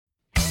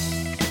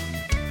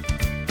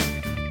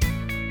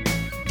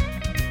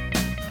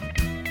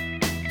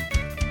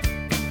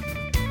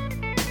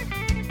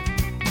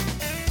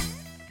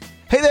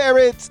Hey there,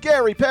 it's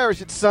Gary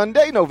Parrish. It's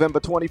Sunday, November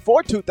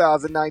 24,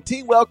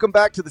 2019. Welcome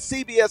back to the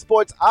CBS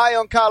Sports Eye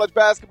on College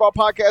Basketball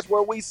podcast,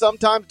 where we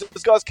sometimes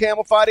discuss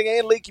camel fighting,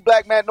 and Leaky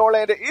Black Matt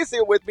Norlander is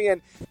here with me,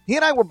 and he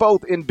and I were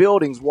both in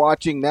buildings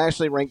watching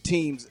nationally ranked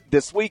teams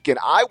this weekend.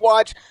 I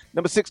watched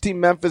number 16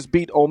 Memphis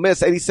beat Ole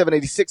Miss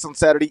 87-86 on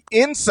Saturday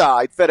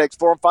inside FedEx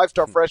Forum.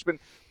 Five-star freshman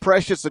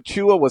Precious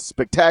Achiuwa was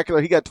spectacular.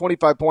 He got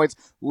 25 points,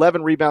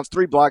 11 rebounds,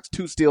 3 blocks,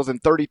 2 steals in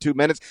 32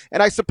 minutes.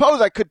 And I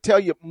suppose I could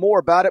tell you more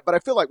about it, but I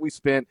feel like we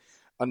spent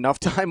enough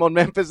time on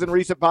Memphis in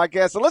recent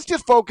podcasts. So let's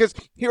just focus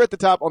here at the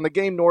top on the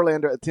game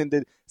Norlander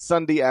attended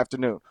Sunday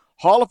afternoon.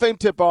 Hall of Fame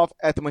tip-off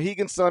at the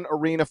Mohegan Sun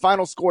Arena.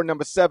 Final score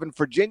number 7,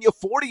 Virginia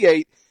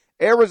 48,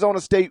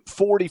 Arizona State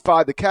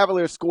 45. The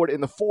Cavaliers scored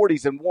in the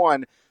 40s and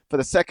won for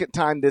the second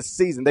time this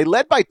season. They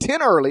led by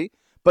 10 early,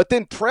 but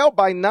then trailed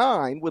by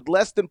 9 with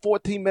less than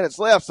 14 minutes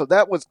left, so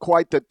that was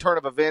quite the turn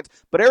of events.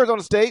 But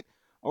Arizona State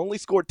only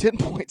scored 10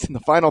 points in the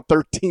final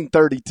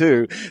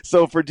 13-32,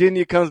 so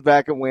Virginia comes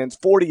back and wins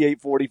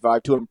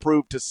 48-45 to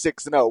improve to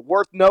 6-0.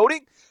 Worth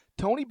noting,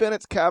 Tony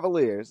Bennett's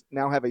Cavaliers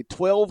now have a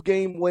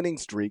 12-game winning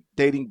streak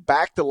dating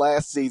back to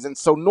last season.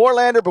 So,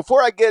 Norlander,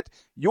 before I get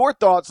your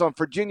thoughts on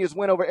Virginia's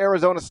win over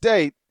Arizona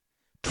State,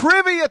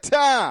 trivia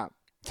time!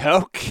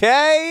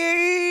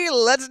 Okay,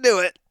 let's do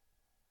it.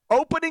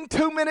 Opening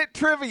 2-minute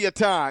trivia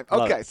time.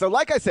 Okay, so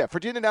like I said,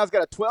 Virginia now's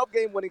got a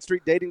 12-game winning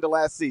streak dating to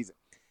last season.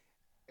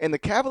 And the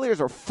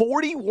Cavaliers are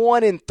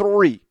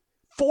 41-3.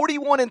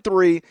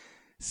 41-3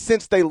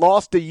 since they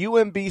lost to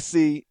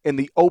UMBC in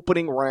the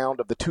opening round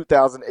of the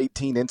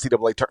 2018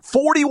 NCAA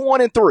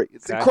tournament. 41-3.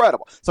 It's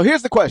incredible. So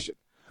here's the question.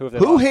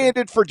 Who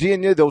handed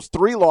Virginia those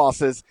 3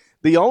 losses,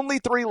 the only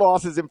 3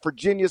 losses in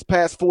Virginia's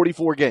past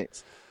 44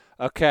 games?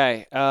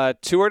 Okay,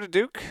 2 are to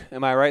Duke.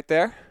 Am I right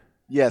there?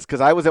 Yes,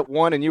 because I was at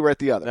one and you were at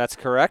the other. That's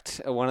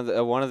correct. One of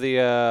the ones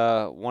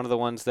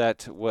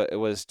that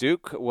was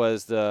Duke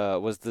was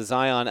the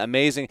Zion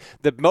amazing.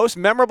 The most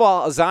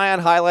memorable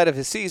Zion highlight of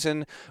his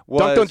season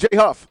was dunked on Jay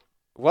Huff.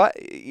 What?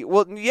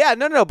 Well, yeah,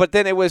 no. But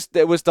then it was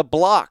the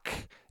block.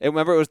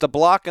 Remember, it was the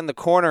block in the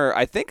corner.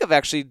 I think of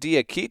actually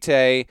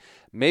Diakite.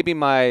 Maybe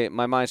my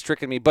mind's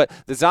tricking me, but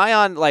the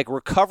Zion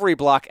recovery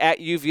block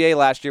at UVA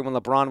last year when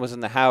LeBron was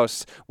in the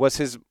house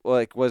was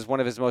one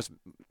of his most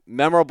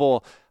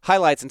memorable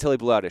highlights until he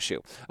blew out his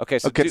shoe.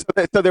 So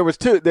there was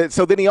 2.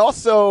 So then he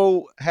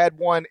also had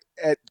one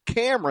at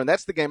Cameron.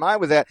 That's the game I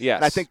was at. Yes.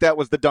 And I think that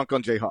was the dunk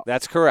on Jay Huff.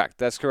 That's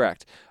correct.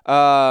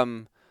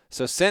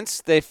 So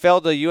since they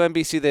fell to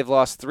UMBC, they've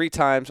lost 3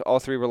 times. All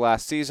 3 were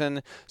last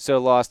season. So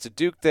lost to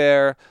Duke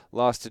there,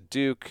 lost to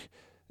Duke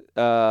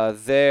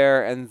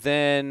there, and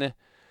then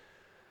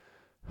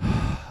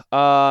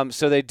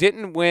so they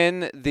didn't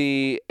win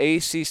the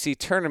ACC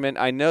tournament.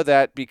 I know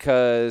that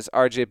because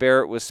RJ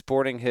Barrett was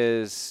sporting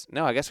his.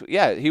 No, I guess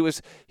he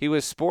was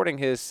sporting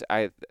his.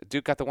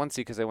 Duke got the 1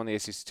 seed because they won the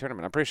ACC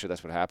tournament. I'm pretty sure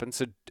that's what happened.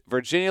 So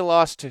Virginia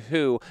lost to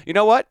who? You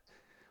know what?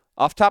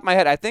 Off the top of my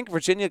head, I think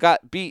Virginia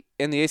got beat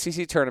in the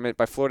ACC tournament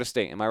by Florida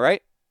State. Am I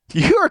right?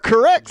 You are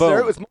correct, Boom. sir.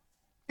 It was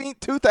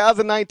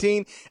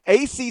 2019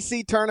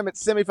 ACC tournament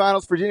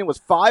semifinals. Virginia was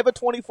 5 of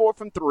 24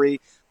 from 3,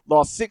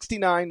 lost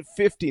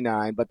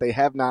 69-59, but they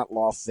have not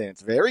lost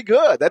since. Very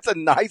good. That's a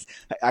nice.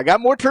 I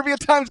got more trivia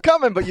times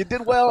coming, but you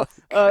did well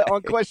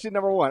on question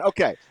number 1.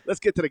 Okay,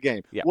 let's get to the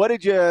game. Yeah. What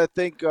did you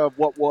think of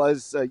what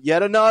was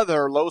yet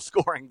another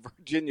low-scoring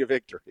Virginia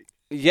victory?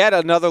 Yet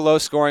another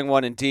low-scoring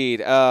one,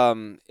 indeed.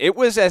 It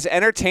was as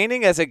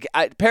entertaining as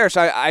Parrish.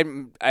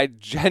 I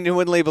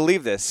genuinely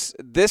believe this.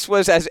 This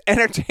was as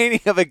entertaining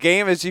of a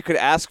game as you could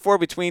ask for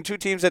between 2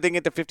 teams that didn't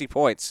get to 50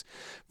 points.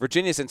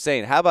 Virginia's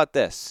insane. How about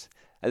this?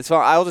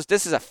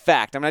 This is a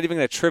fact. I'm not even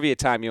going to trivia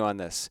time you on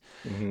this.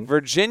 Mm-hmm.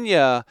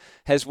 Virginia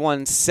has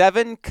won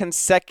 7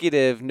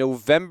 consecutive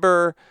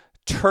November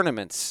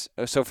tournaments.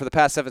 So for the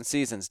past 7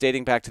 seasons,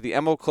 dating back to the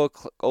Emerald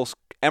Coast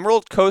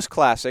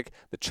Classic,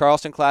 the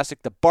Charleston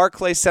Classic, the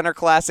Barclays Center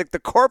Classic, the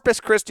Corpus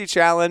Christi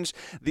Challenge,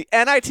 the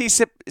NIT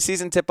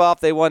season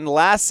tip-off they won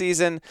last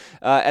season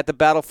at the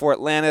Battle for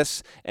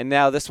Atlantis, and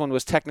now this one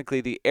was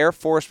technically the Air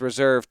Force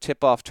Reserve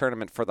tip-off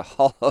tournament for the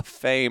Hall of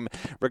Fame.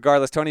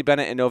 Regardless, Tony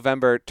Bennett in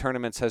November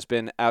tournaments has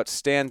been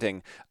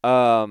outstanding.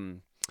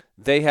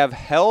 They have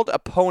held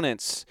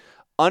opponents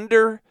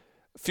under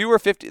fewer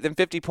than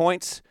 50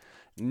 points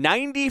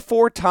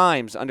 94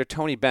 times under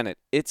Tony Bennett.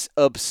 It's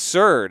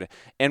absurd.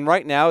 And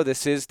right now,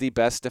 this is the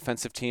best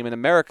defensive team in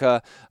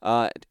America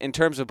in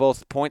terms of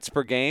both points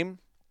per game.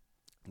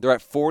 They're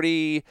at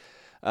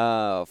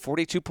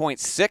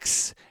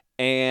 42.6.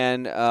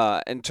 And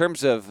in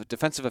terms of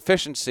defensive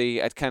efficiency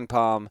at Ken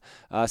Palm,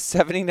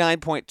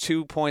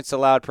 79.2 points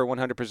allowed per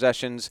 100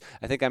 possessions.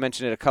 I think I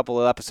mentioned it a couple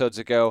of episodes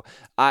ago.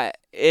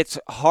 It's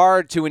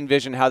hard to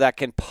envision how that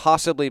can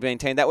possibly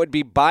maintain. That would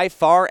be by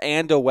far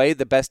and away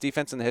the best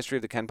defense in the history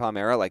of the Ken Palm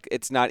era.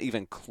 It's not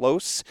even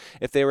close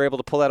if they were able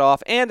to pull that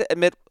off. And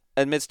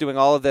amidst doing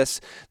all of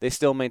this, they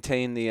still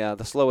maintain the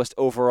slowest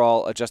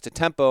overall adjusted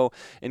tempo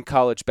in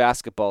college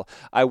basketball.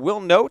 I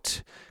will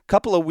note a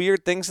couple of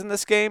weird things in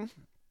this game.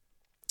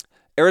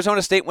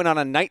 Arizona State went on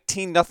a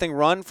 19-0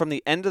 run from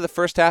the end of the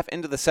first half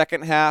into the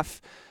second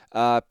half.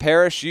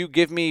 Parrish, you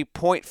give me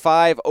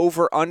 0.5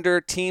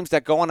 over-under teams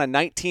that go on a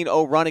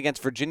 19-0 run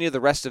against Virginia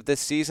the rest of this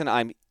season.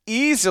 I'm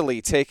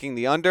easily taking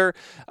the under.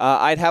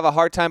 I'd have a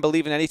hard time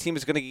believing any team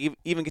is going to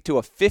even get to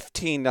a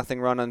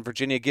 15-0 run on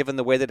Virginia given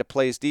the way that it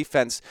plays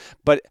defense.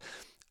 But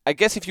I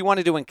guess if you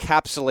wanted to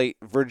encapsulate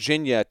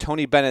Virginia,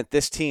 Tony Bennett,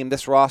 this team,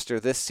 this roster,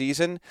 this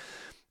season,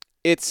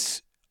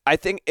 I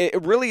think it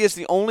really is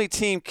the only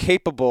team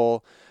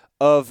capable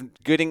of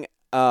being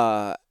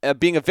a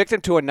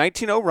victim to a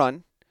 19-0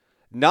 run,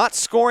 not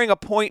scoring a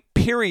point,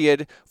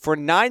 period, for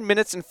 9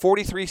 minutes and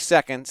 43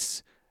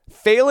 seconds,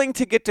 failing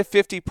to get to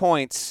 50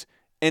 points,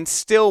 and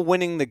still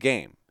winning the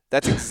game.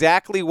 That's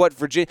exactly what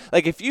Virginia –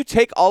 like, if you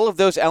take all of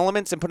those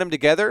elements and put them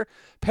together,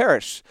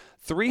 Parrish,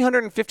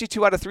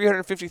 352 out of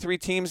 353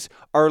 teams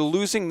are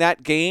losing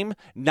that game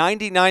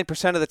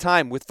 99% of the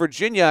time. With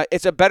Virginia,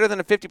 it's a better than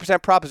a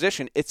 50%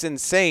 proposition. It's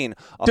insane.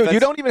 Dude,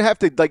 you don't even have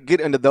to get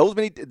into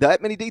that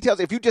many details.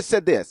 If you just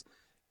said this,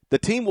 the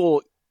team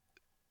will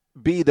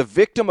be the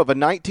victim of a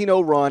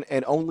 19-0 run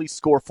and only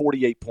score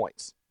 48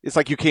 points. It's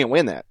like you can't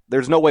win that.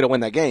 There's no way to win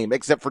that game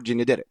except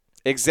Virginia did it.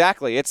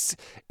 Exactly. It's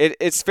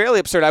fairly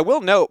absurd. I will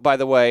note, by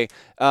the way,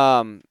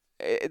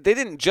 they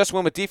didn't just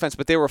win with defense,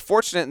 but they were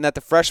fortunate in that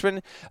the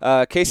freshman,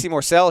 Casey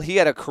Morsell, he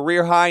had a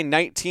career-high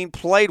 19,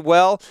 played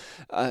well.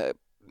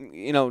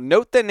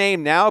 Note the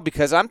name now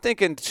because I'm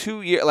thinking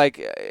 2 years. Like,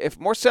 if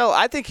Morsell,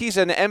 I think he's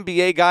an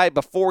NBA guy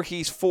before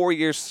he's 4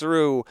 years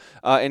through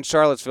in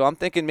Charlottesville. I'm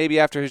thinking maybe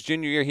after his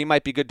junior year he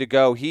might be good to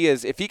go. He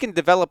is, if he can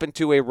develop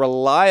into a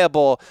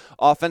reliable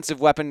offensive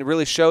weapon,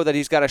 really show that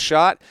he's got a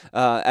shot,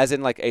 as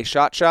in like a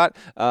shot.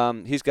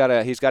 He's got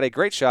a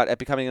great shot at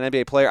becoming an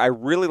NBA player. I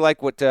really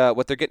like what they're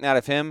getting out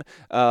of him.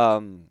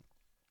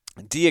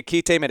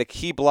 Diakite made a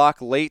key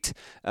block late.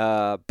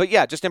 But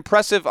yeah, just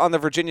impressive on the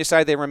Virginia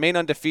side. They remain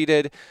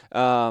undefeated.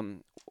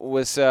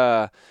 Was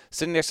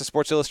sitting next to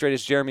Sports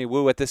Illustrated's Jeremy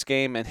Wu at this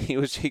game, and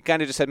he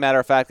kind of just said matter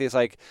of fact, he's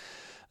like,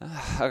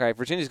 okay,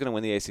 Virginia's going to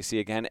win the ACC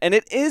again. And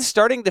it is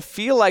starting to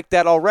feel like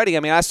that already. I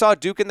mean, I saw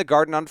Duke in the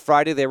Garden on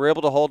Friday. They were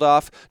able to hold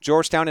off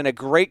Georgetown in a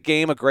great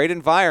game, a great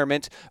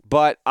environment.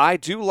 But I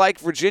do like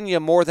Virginia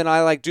more than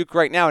I like Duke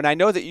right now. And I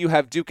know that you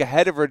have Duke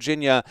ahead of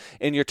Virginia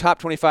in your top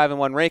 25 and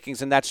 1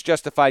 rankings, and that's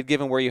justified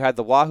given where you had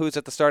the Wahoos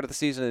at the start of the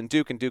season and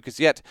Duke is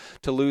yet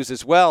to lose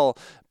as well.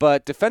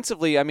 But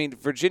defensively, I mean,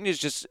 Virginia's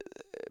just,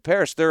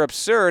 Parrish, they're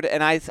absurd.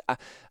 And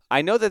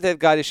I know that they've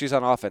got issues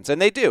on offense,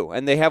 and they do,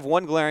 and they have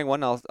one glaring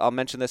one. I'll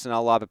mention this, and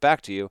I'll lob it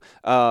back to you.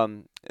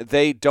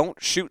 They don't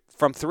shoot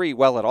from three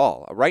well at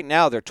all. Right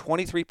now, they're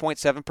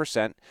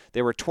 23.7%.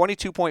 They were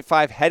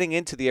 22.5 heading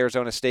into the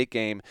Arizona State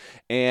game,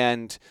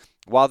 and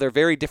while they're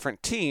very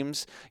different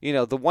teams,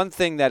 the one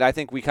thing that I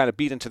think we kind of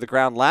beat into the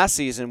ground last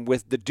season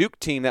with the Duke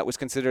team that was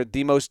considered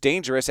the most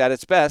dangerous at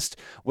its best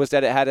was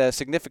that it had a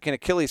significant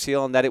Achilles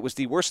heel and that it was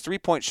the worst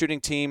three-point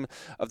shooting team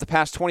of the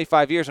past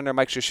 25 years under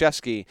Mike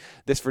Krzyzewski.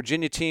 This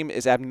Virginia team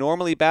is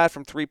abnormally bad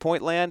from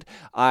three-point land.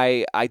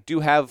 I do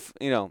have,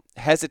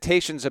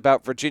 hesitations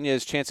about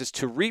Virginia's chances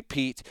to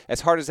repeat,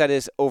 as hard as that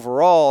is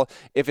overall,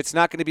 if it's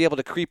not going to be able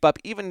to creep up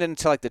even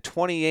into like the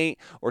 28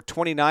 or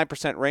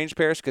 29% range,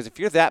 Parrish, because if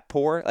you're that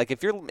poor, like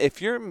if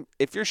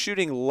you're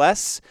shooting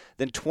less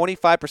than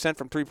 25%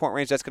 from three-point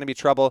range, that's going to be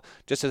trouble.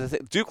 Just as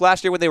Duke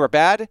last year when they were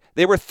bad,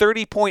 they were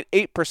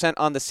 30.8%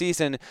 on the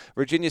season.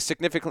 Virginia's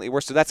significantly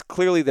worse, so that's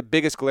clearly the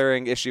biggest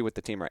glaring issue with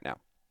the team right now.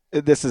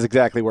 This is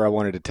exactly where I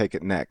wanted to take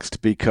it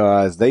next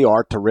because they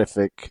are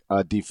terrific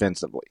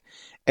defensively,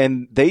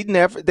 and they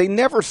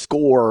never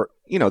score.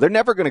 They're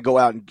never going to go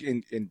out and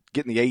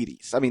get in the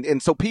 80s. I mean,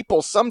 and so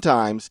people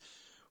sometimes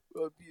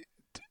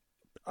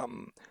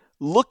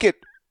look at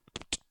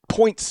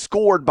points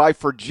scored by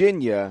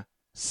Virginia,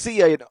 see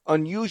an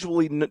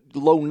unusually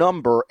low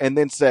number, and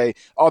then say,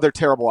 oh, they're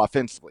terrible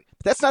offensively.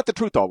 But that's not the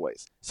truth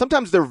always.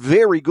 Sometimes they're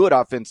very good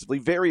offensively,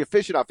 very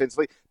efficient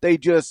offensively.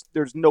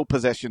 There's no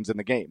possessions in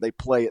the game. They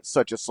play at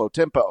such a slow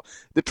tempo.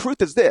 The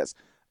truth is this.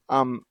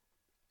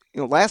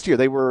 Last year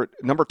they were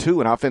number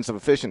 2 in offensive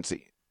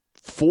efficiency.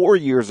 4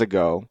 years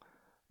ago,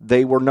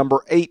 they were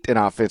number 8 in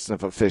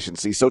offensive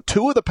efficiency. So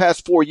 2 of the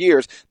past 4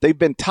 years, they've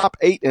been top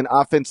 8 in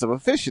offensive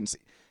efficiency.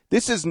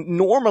 This is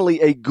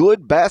normally a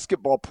good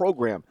basketball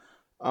program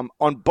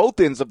on both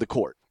ends of the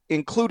court,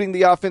 including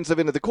the offensive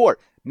end of the court.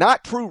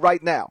 Not true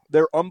right now.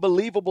 They're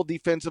unbelievable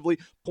defensively.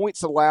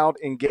 Points allowed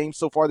in games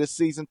so far this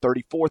season,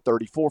 34,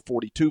 34,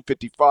 42,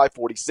 55,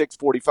 46,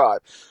 45.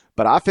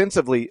 But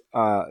offensively,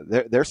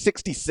 they're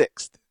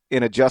 66th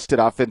in adjusted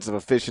offensive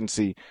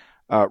efficiency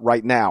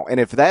right now. And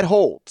if that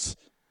holds,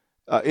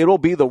 it'll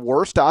be the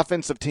worst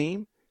offensive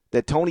team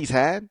that Tony's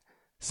had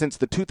since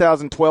the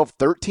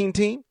 2012-13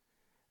 team.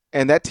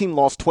 And that team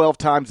lost 12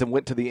 times and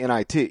went to the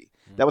NIT.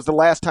 That was the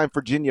last time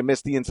Virginia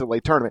missed the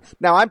NCAA tournament.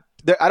 Now, I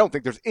don't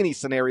think there's any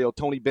scenario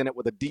Tony Bennett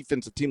with a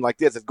defensive team like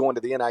this is going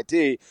to the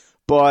NIT,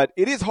 but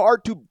it is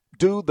hard to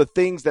do the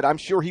things that I'm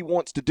sure he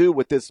wants to do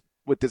with this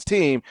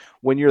team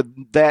when you're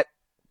that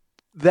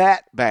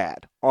that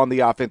bad on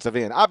the offensive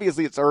end.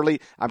 Obviously, it's early.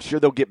 I'm sure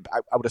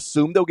I would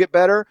assume they'll get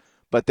better,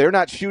 but they're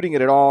not shooting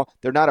it at all.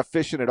 They're not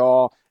efficient at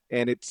all,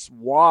 and it's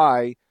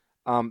why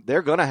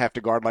they're going to have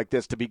to guard like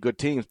this to be good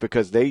teams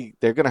because they're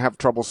going to have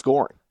trouble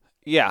scoring.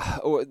 Yeah,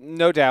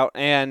 no doubt.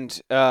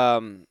 And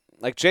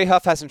like Jay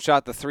Huff hasn't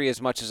shot the three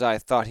as much as I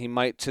thought he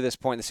might to this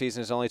point in the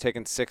season. He's only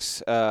taken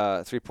 6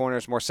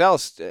 3-pointers.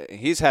 Morcell's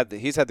he's had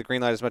the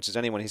green light as much as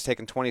anyone. He's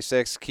taken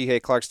 26.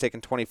 Kihei Clark's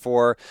taken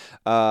 24.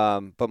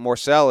 But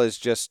Morcell is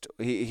just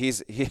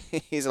he's at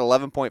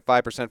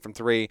 11.5% from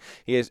three.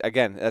 He is,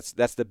 again,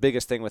 that's the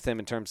biggest thing with him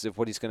in terms of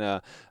what he's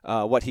gonna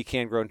what he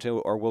can grow into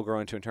or will grow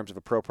into in terms of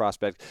a pro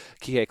prospect.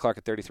 Kihei Clark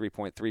at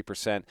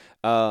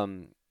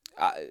 33.3%.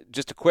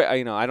 Just a quick,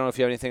 I don't know if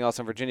you have anything else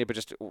on Virginia, but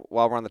just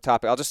while we're on the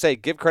topic, I'll just say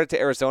give credit to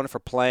Arizona for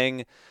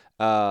playing,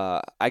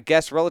 I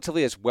guess,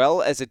 relatively as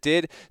well as it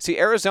did. See,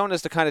 Arizona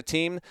is the kind of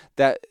team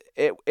that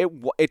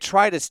it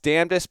tried its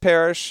damnedest,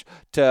 Parrish,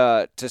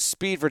 to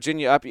speed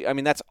Virginia up. I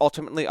mean, that's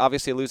ultimately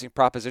obviously a losing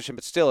proposition,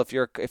 but still, if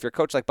you're a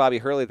coach like Bobby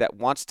Hurley that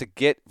wants to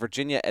get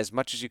Virginia as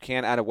much as you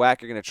can out of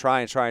whack, you're going to try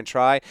and try and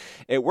try.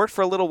 It worked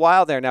for a little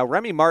while there. Now,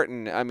 Remy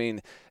Martin, I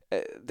mean,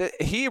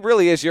 he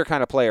really is your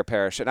kind of player,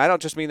 Parrish, and I don't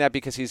just mean that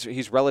because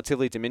he's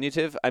relatively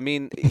diminutive. I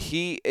mean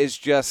he is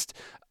just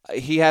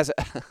he has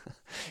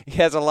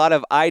a lot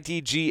of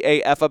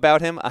IDGAF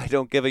about him. I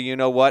don't give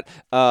a what,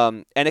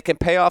 and it can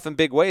pay off in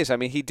big ways. I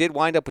mean, he did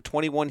wind up with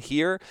 21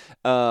 here.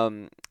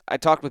 I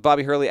talked with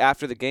Bobby Hurley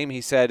after the game.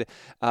 He said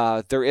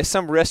there is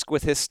some risk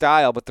with his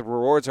style, but the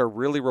rewards are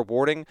really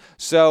rewarding.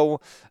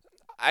 So.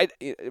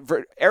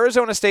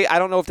 Arizona State, I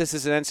don't know if this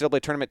is an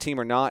NCAA tournament team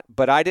or not,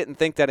 but I didn't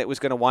think that it was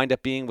going to wind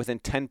up being within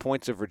 10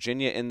 points of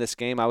Virginia in this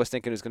game. I was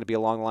thinking it was going to be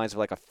along the lines of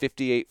like a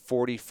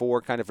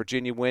 58-44 kind of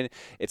Virginia win.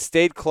 It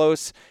stayed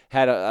close,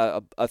 had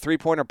a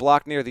three-pointer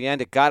block near the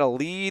end. It got a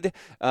lead.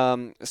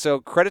 So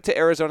credit to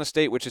Arizona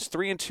State, which is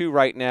 3-2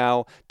 right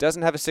now,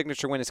 doesn't have a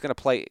signature win. It's going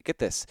to play, get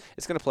this,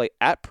 it's going to play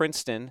at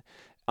Princeton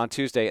on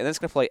Tuesday, and then it's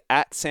going to play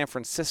at San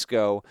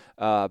Francisco,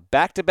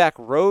 back-to-back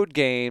road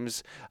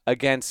games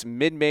against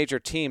mid-major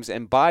teams.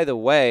 And by the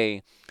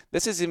way,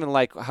 this is even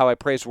like how I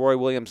praised Roy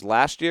Williams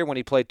last year when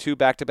he played 2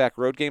 back-to-back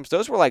road games.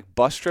 Those were like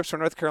bus trips from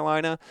North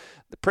Carolina.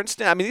 The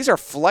Princeton, I mean, these are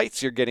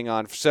flights you're getting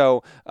on.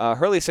 So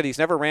Hurley said he's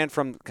never ran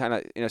from kind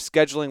of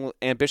scheduling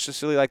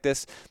ambitiously like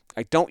this.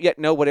 I don't yet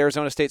know what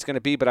Arizona State's going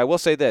to be, but I will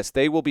say this.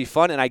 They will be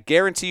fun, and I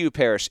guarantee you,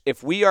 Parrish,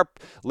 if we are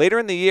later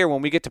in the year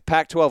when we get to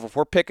Pac-12, if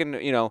we're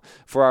picking,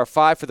 for our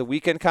 5 for the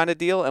weekend kind of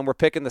deal, and we're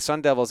picking the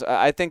Sun Devils,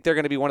 I think they're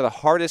going to be one of the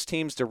hardest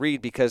teams to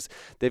read because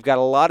they've got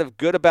a lot of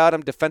good about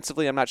them.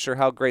 Defensively, I'm not sure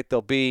how great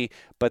they'll be,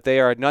 but they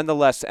are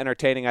nonetheless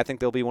entertaining. I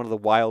think they'll be one of the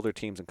wilder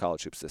teams in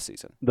college hoops this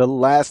season. The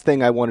last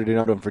thing I wanted to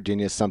note on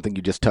Virginia is something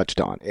you just touched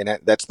on, and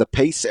that's the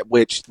pace at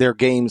which their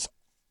games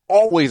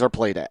always are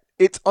played at.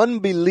 It's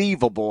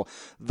unbelievable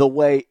the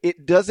way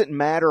it doesn't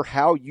matter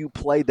how you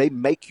play; they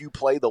make you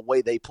play the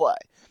way they play.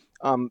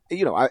 I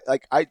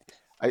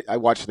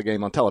watched the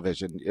game on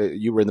television.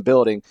 You were in the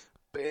building,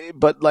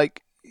 but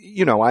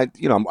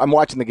I'm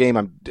watching the game.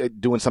 I'm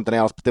doing something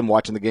else, but then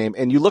watching the game,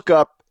 and you look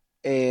up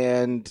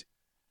and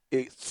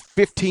it's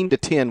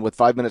 15-10 with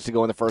 5 minutes to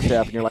go in the first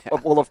half, and you're like,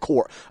 well, of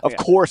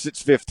course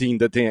it's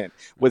 15-10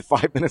 with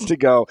 5 minutes to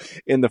go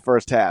in the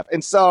first half.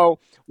 And so,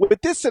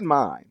 with this in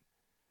mind,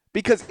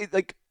 because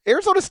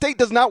Arizona State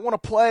does not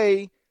want to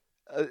play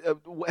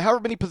however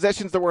many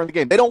possessions there were in the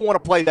game. They don't want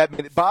to play that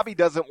many. Bobby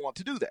doesn't want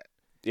to do that.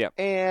 Yeah.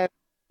 And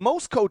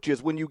most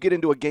coaches, when you get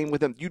into a game with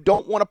them, you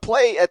don't want to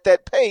play at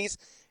that pace,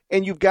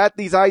 and you've got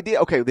these ideas.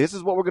 Okay, this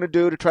is what we're going to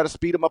do to try to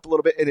speed them up a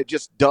little bit, and it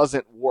just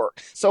doesn't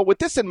work. So with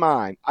this in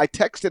mind, I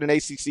texted an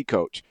ACC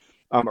coach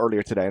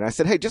earlier today, and I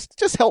said, hey,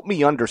 just help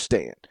me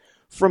understand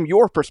from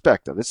your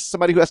perspective. This is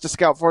somebody who has to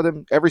scout for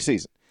them every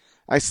season.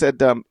 I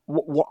said,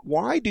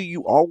 why do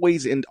you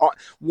always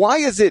why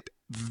is it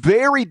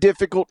very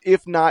difficult,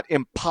 if not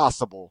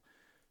impossible,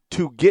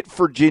 to get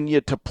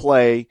Virginia to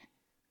play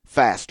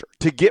faster,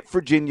 to get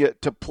Virginia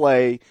to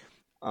play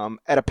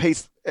at a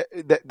pace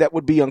that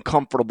would be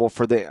uncomfortable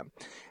for them?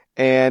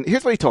 And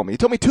here's what he told me. He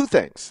told me 2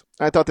 things.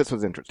 I thought this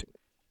was interesting.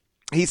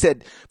 He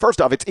said, first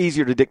off, it's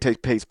easier to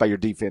dictate pace by your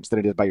defense than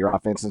it is by your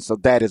offense, and so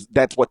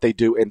that's what they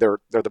do, and they're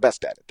the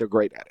best at it. They're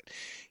great at it.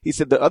 He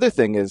said the other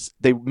thing is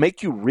they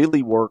make you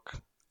really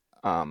work.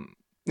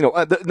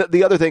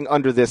 The other thing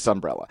under this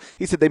umbrella,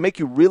 he said they make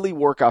you really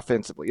work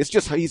offensively. It's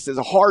just, he says,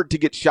 hard to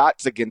get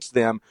shots against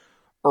them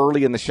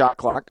early in the shot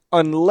clock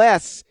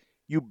unless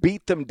you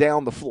beat them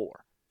down the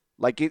floor.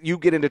 Like you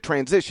get into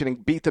transition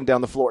and beat them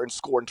down the floor and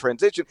score in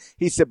transition.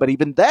 He said, but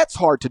even that's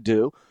hard to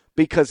do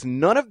because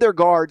none of their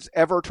guards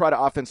ever try to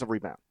offensive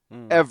rebound.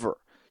 Ever.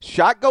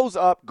 Shot goes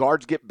up,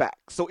 guards get back.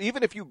 So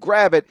even if you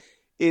grab it,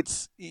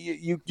 it's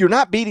you're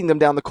not beating them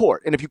down the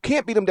court. And if you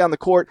can't beat them down the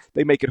court,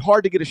 they make it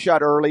hard to get a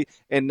shot early,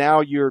 and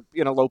now you're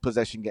in a low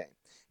possession game.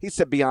 He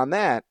said beyond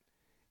that,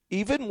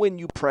 even when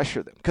you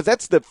pressure them, because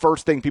that's the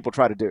first thing people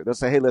try to do. They'll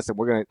say, hey, listen,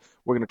 we're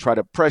gonna try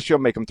to pressure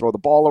them, make them throw the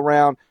ball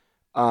around.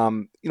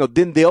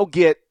 Then they'll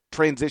get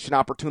transition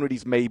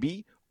opportunities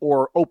maybe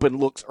or open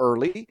looks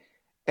early.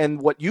 And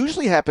what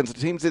usually happens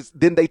to teams is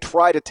then they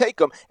try to take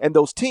them, and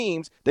those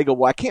teams, they go,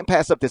 well, I can't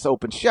pass up this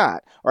open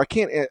shot, or I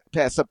can't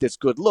pass up this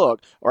good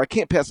look, or I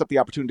can't pass up the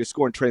opportunity to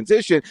score in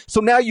transition. So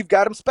now you've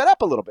got them sped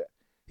up a little bit.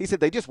 He said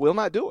they just will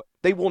not do it.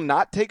 They will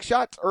not take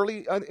shots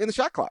early in the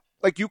shot clock.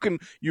 Like you can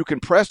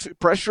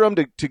pressure them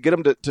to get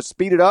them to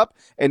speed it up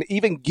and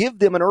even give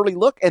them an early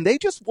look, and they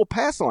just will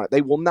pass on it.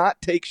 They will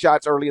not take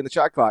shots early in the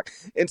shot clock.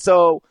 And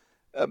so,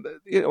 and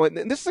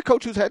this is a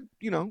coach who's had,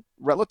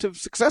 relative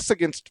success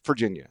against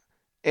Virginia.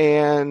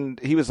 And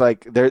he was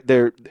like,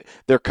 they're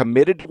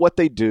committed to what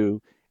they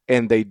do,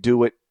 and they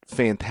do it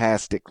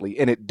fantastically.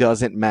 And it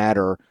doesn't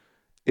matter.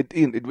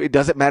 It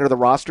doesn't matter the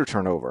roster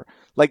turnover.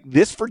 Like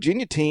this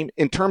Virginia team,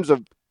 in terms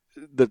of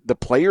the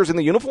players in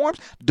the uniforms,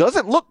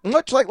 doesn't look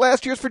much like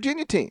last year's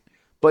Virginia team.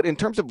 But in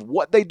terms of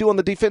what they do on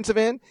the defensive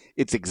end,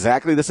 it's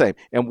exactly the same.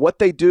 And what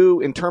they do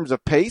in terms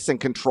of pace and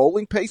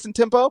controlling pace and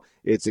tempo,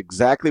 it's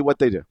exactly what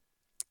they do.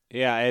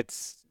 Yeah,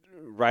 it's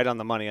right on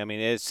the money. I mean,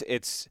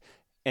 it's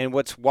and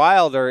what's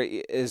wilder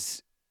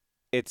is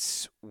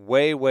it's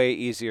way, way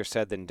easier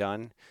said than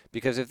done.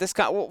 Because if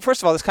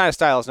first of all, this kind of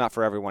style is not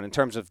for everyone in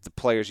terms of the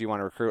players you want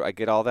to recruit. I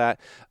get all that.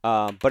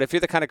 But if you're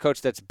the kind of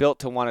coach that's built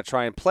to want to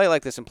try and play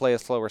like this and play a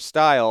slower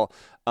style,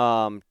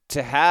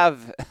 to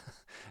have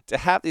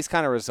these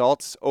kind of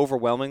results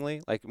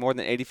overwhelmingly, like more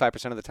than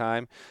 85% of the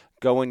time,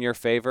 go in your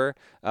favor,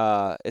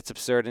 it's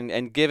absurd.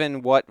 And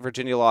given what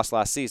Virginia lost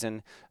last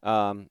season,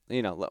 I'm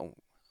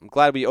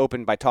glad we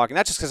opened by talking,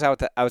 not just because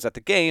I was at the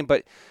game,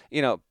 but,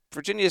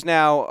 Virginia is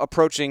now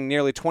approaching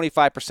nearly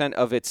 25%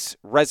 of its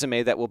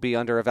resume that will be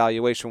under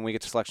evaluation when we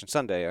get to Selection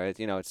Sunday. Right?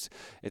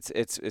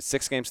 It's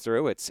 6 games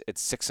through. It's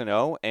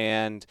 6-0,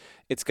 and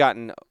it's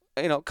gotten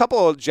a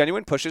couple of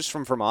genuine pushes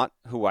from Vermont,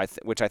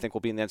 which I think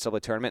will be in the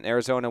NCAA tournament, and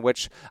Arizona,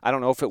 which I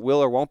don't know if it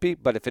will or won't be,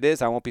 but if it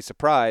is, I won't be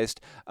surprised.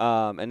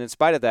 And in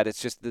spite of that,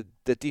 it's just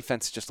the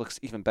defense just looks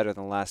even better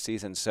than last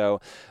season. So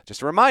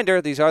just a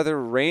reminder, these are the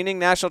reigning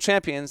national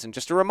champions, and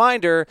just a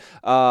reminder,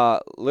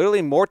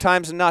 literally more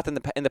times than not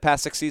in the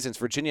past 6 seasons,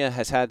 Virginia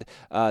has had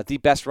the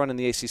best run in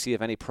the ACC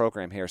of any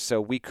program here. So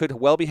we could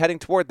well be heading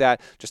toward that.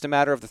 Just a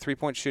matter of the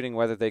three-point shooting,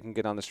 whether they can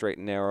get on the straight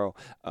and narrow,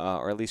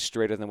 or at least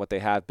straighter than what they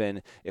have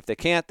been. If they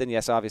can't, then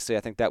yes, obviously,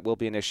 I think that will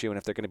be an issue. And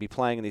if they're going to be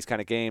playing in these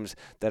kind of games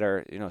that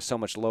are, so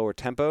much lower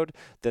tempoed,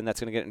 then that's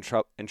going to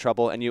get in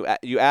trouble. And you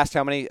asked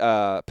how many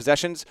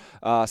possessions.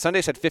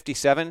 Sunday said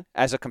 57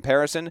 as a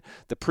comparison.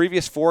 The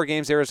previous 4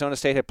 games Arizona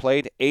State had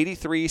played,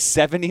 83,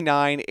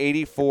 79,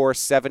 84,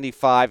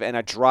 75, and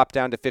a drop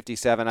down to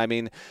 57. I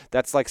mean,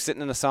 that's like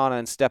sitting in a sauna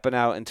and stepping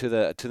out into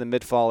the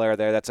mid-fall air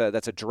there. That's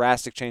a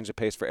drastic change of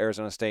pace for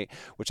Arizona State,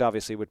 which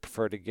obviously would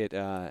prefer to get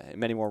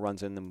many more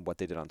runs in than what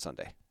they did on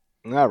Sunday.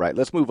 All right,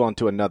 let's move on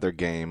to another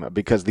game,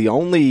 because the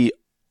only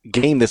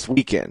game this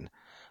weekend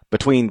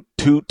between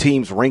 2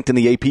 teams ranked in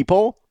the AP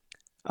poll,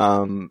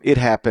 it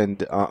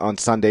happened on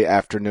Sunday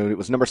afternoon. It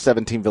was number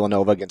 17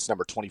 Villanova against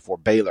number 24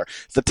 Baylor.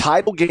 It's the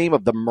title game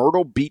of the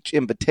Myrtle Beach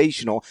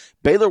Invitational.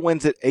 Baylor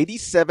wins it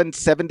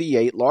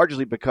 87-78,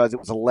 largely because it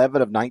was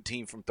 11 of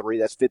 19 from 3.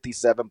 That's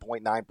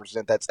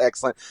 57.9%. That's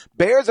excellent.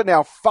 Bears are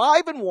now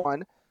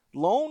 5-1.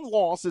 Lone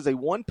loss is a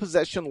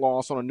 1-possession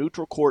loss on a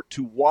neutral court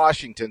to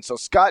Washington. So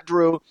Scott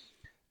Drew,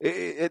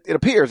 it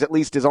appears at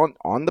least, is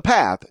on the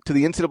path to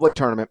the NCAA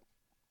tournament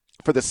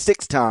for the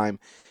 6th time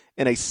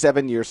in a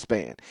 7-year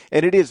span.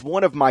 And it is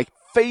one of my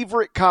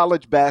favorite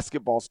college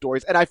basketball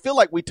stories. And I feel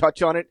like we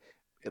touch on it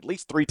at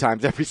least 3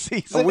 times every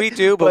season. We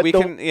do, but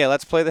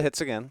let's play the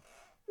hits again.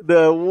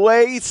 The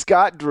way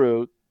Scott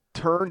Drew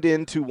turned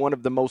into one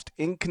of the most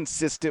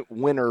inconsistent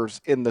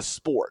winners in the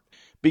sport.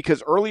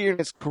 Because earlier in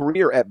his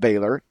career at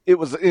Baylor, it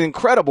was an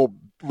incredible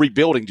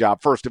rebuilding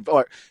job. First,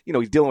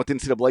 he's dealing with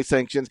NCAA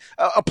sanctions.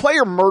 A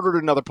player murdered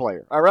another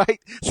player. All right,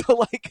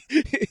 so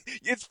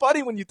it's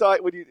funny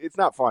it's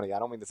not funny. I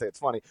don't mean to say it's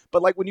funny,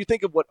 but when you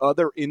think of what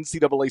other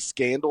NCAA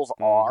scandals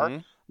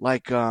are,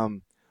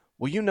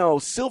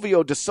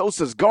 Silvio De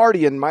Sousa's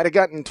guardian might have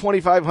gotten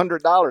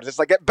 $2,500. It's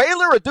like at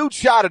Baylor, a dude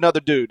shot another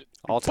dude.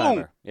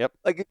 All-timer. Yep.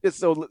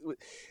 So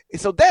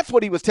that's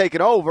what he was taking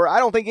over. I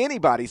don't think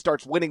anybody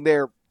starts winning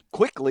there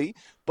quickly,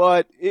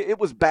 but it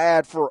was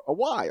bad for a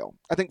while.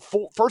 I think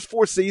first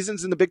 4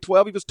 seasons in the Big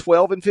 12, he was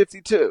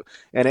 12-52,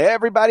 and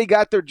everybody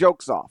got their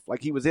jokes off.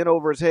 Like he was in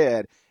over his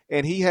head,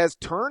 and he has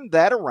turned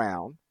that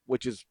around,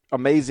 which is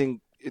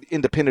amazing,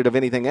 independent of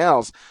anything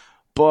else.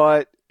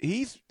 But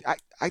if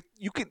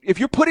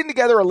you're putting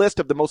together a list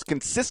of the most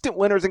consistent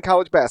winners in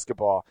college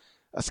basketball,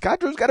 Scott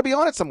Drew's got to be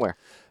on it somewhere.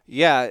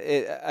 Yeah,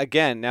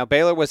 again, now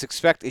Baylor was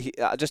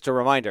just a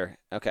reminder,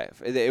 okay,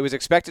 it was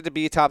expected to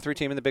be a top 3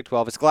 team in the Big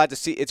 12. It's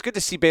good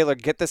to see Baylor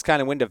get this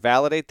kind of win to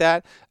validate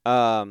that.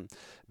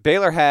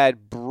 Baylor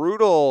had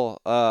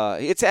brutal.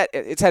 It's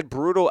had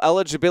brutal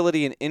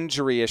eligibility and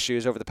injury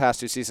issues over the past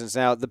 2 seasons.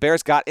 Now the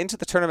Bears got into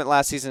the tournament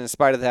last season in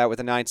spite of that with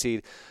a 9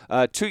 seed.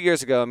 2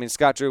 years ago, I mean,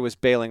 Scott Drew was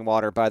bailing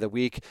water by the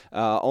week.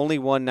 Only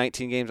won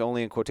 19 games,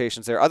 only in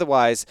quotations there.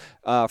 Otherwise,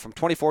 from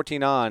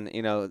 2014 on,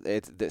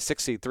 it's the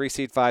 6 seed, 3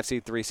 seed, 5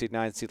 seed, 3 seed,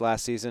 9 seed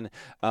last season.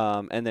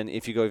 And then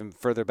if you go even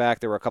further back,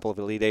 there were a couple of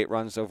Elite Eight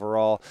runs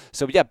overall.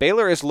 So yeah,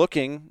 Baylor is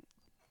looking.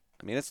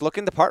 I mean, it's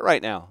looking the part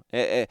right now.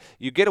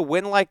 You get a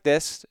win like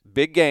this,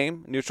 big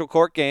game, neutral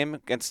court game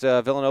against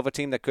a Villanova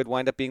team that could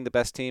wind up being the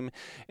best team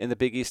in the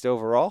Big East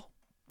overall.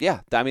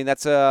 Yeah, I mean,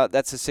 that's a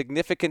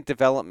significant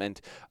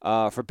development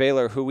for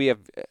Baylor, who we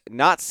have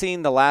not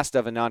seen the last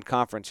of in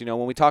non-conference.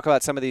 When we talk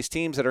about some of these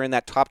teams that are in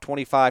that top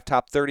 25,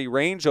 top 30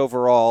 range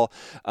overall,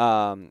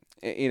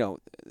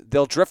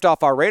 they'll drift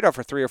off our radar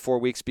for 3 or 4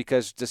 weeks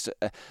because just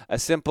a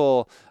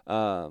simple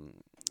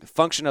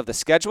function of the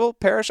schedule,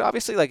 Parrish,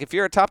 obviously. Like, if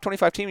you're a top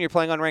 25 team and you're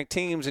playing unranked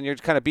teams and you're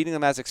kind of beating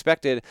them as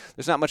expected,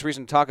 there's not much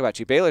reason to talk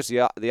about you. Baylor's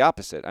the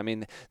opposite. I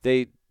mean,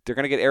 they're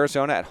going to get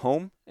Arizona at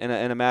home in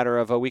a matter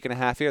of a week and a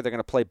half here. They're going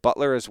to play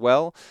Butler as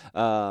well.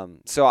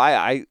 So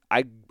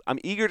I'm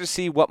eager to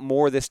see what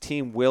more this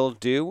team will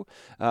do.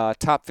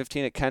 Top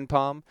 15 at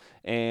KenPom.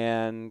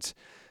 And,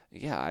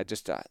 yeah,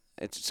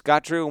 it's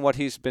Scott Drew and what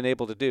he's been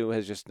able to do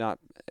has just not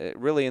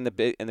really in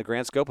the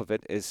grand scope of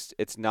it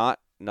it's not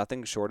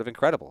nothing short of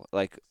incredible.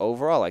 Like,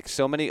 overall, like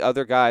so many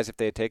other guys, if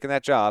they had taken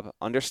that job,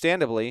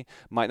 understandably,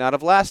 might not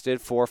have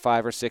lasted 4,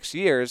 5, or 6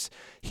 years.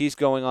 He's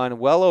going on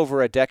well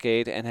over a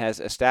decade and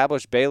has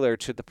established Baylor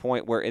to the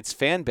point where its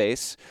fan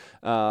base,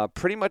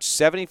 pretty much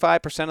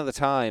 75% of the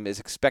time, is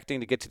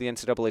expecting to get to the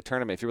NCAA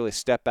tournament. If you really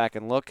step back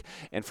and look,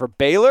 and for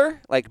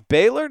Baylor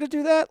to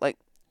do that, like,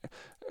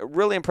 a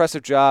really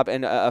impressive job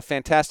and a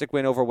fantastic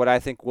win over what I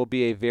think will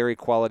be a very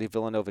quality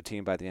Villanova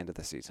team by the end of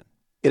the season.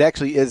 It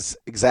actually is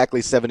exactly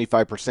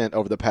 75%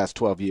 over the past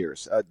 12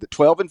 years. The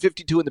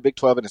 12-52 in the Big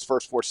 12 in his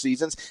first 4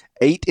 seasons,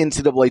 8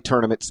 NCAA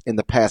tournaments in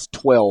the past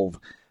 12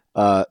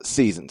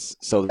 seasons.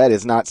 So that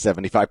is not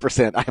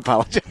 75%. I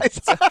apologize.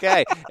 It's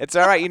okay. It's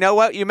all right. You know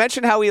what? You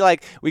mentioned how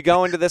we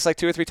go into this like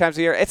 2 or 3 times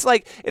a year. It's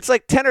like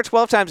 10 or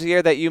 12 times a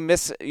year that you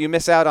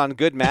miss out on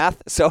good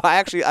math. So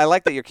I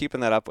like that you're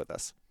keeping that up with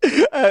us.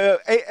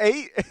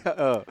 8.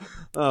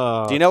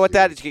 Do you know what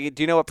that is? Do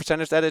you know what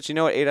percentage that is? Do you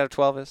know what 8 out of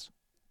 12 is?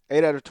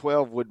 8 out of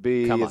 12 would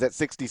be, is that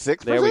 66%?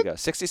 There we go.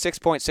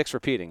 66.6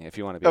 repeating, if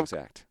you want to be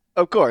exact.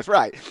 Of course,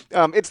 right.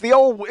 It's the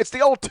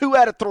old 2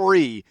 out of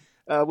 3,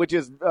 which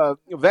is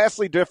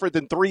vastly different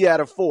than 3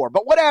 out of 4.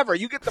 But whatever,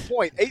 you get the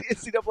point. 8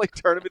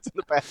 NCAA tournaments in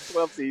the past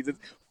 12 seasons,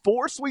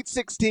 4 Sweet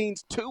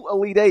 16s, 2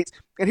 Elite Eights.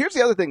 And here's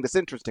the other thing that's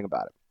interesting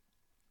about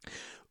it.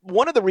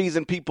 One of the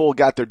reasons people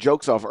got their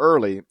jokes off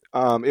early,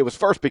 it was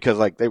first because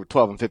they were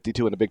 12-52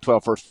 in the Big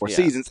 12 first 4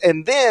 seasons,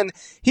 and then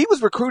he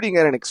was recruiting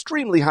at an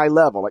extremely high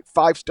level, like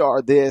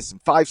 5-star this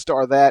and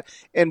 5-star that,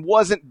 and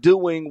wasn't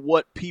doing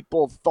what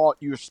people thought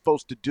you were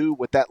supposed to do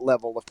with that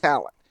level of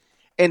talent.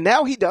 And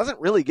now he doesn't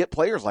really get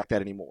players like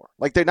that anymore.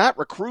 Like, they're not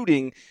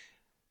recruiting.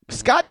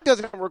 Scott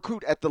doesn't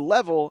recruit at the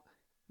level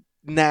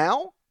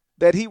now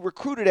that he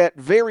recruited at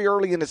very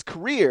early in his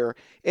career,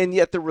 and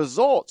yet the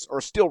results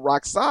are still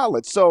rock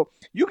solid. So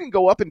you can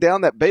go up and down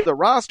that Baylor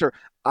roster.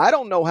 I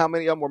don't know how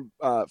many of them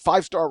were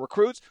 5-star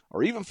recruits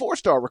or even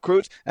 4-star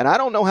recruits, and I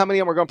don't know how many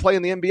of them are going to play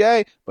in the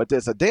NBA, but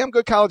there's a damn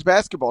good college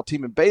basketball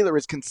team, and Baylor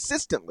is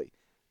consistently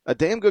a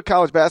damn good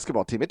college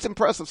basketball team. It's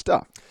impressive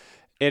stuff.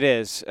 It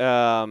is.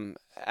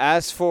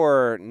 As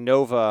for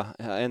Nova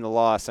in the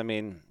loss, I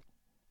mean,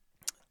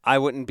 I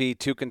wouldn't be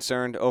too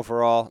concerned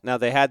overall. Now,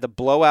 they had the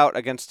blowout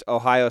against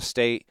Ohio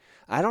State.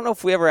 I don't know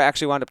if we ever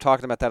actually wound up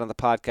talking about that on the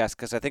podcast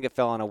because I think it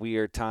fell on a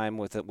weird time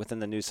within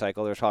the news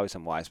cycle. There's probably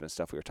some Wiseman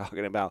stuff we were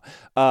talking about.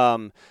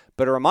 But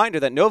a reminder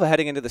that Nova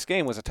heading into this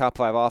game was a top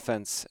 5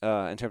 offense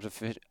in terms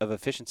of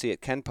efficiency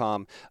at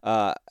KenPom.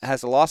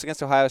 Has a loss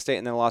against Ohio State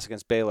and then a loss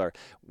against Baylor.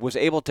 Was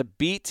able to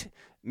beat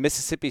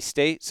Mississippi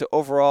State. So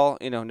overall,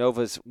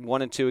 Nova's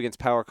 1-2 against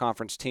power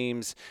conference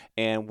teams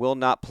and will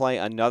not play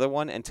another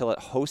one until it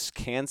hosts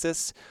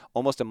Kansas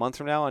almost a month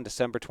from now on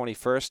December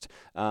 21st.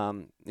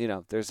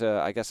 There's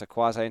I guess a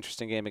quasi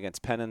interesting game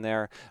against Penn in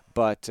there,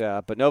 but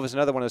Nova's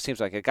another one of those teams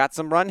like it got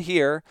some run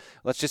here.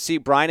 Let's just see.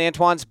 Brian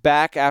Antoine's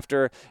back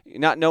after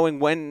not knowing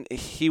when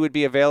he would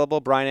be available.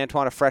 Brian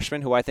Antoine, a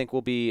freshman who I think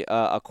will be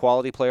a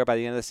quality player by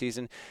the end of the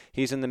season.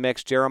 He's in the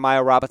mix.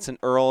 Jeremiah Robinson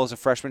Earl is a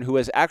freshman who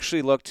has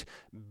actually looked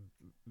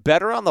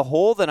better on the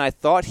whole than I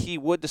thought he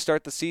would to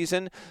start the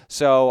season.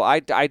 So I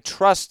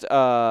trust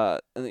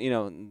the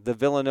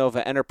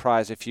Villanova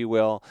enterprise, if you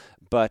will.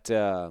 But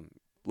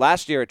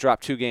last year it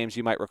dropped 2 games,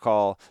 you might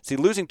recall. See,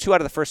 losing 2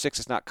 out of the first 6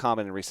 is not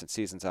common in recent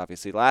seasons,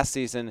 obviously. Last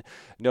season,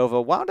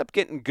 Nova wound up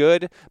getting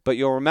good, but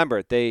you'll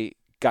remember they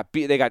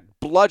They got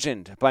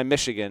bludgeoned by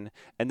Michigan,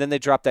 and then they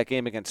dropped that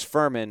game against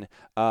Furman,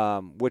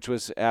 which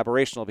was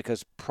aberrational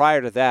because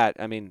prior to that,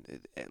 I mean,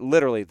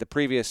 literally the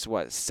previous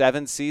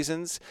 7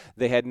 seasons,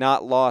 they had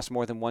not lost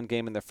more than one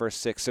game in their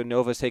first 6. So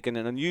Nova's taken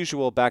an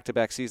unusual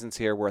back-to-back seasons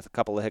here with a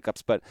couple of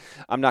hiccups, but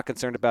I'm not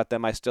concerned about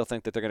them. I still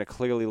think that they're going to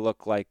clearly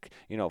look like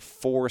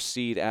 4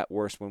 seed at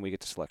worst when we get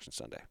to Selection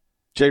Sunday.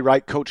 Jay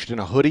Wright coached in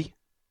a hoodie.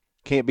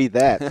 Can't beat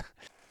that.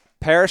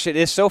 Parrish, it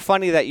is so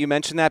funny that you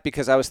mentioned that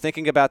because I was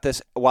thinking about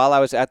this while I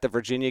was at the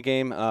Virginia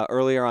game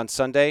earlier on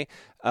Sunday.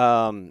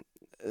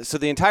 So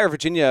the entire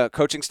Virginia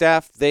coaching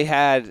staff, they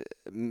had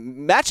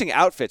matching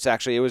outfits,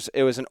 actually.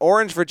 It was an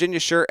orange Virginia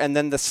shirt and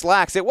then the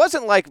slacks. It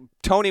wasn't like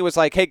Tony was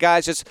like, hey,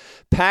 guys, just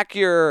pack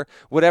your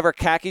whatever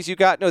khakis you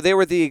got. No, they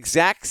were the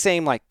exact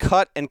same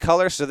cut and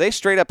color, so they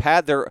straight up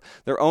had their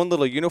own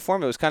little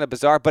uniform. It was kind of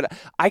bizarre, but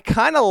I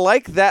kind of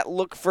like that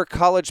look for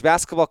college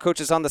basketball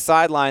coaches on the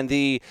sideline.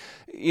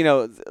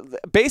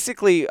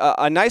 Basically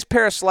a nice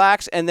pair of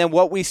slacks and then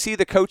what we see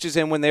the coaches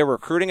in when they're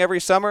recruiting every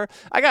summer.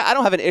 I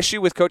don't have an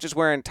issue with coaches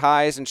wearing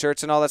ties and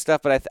shirts and all that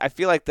stuff, but I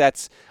feel like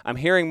I'm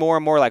hearing more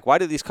and more like, why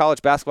do these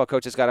college basketball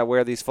coaches got to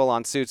wear these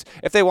full-on suits?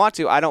 If they want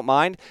to, I don't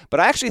mind, but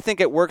I actually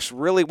think it works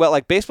really well.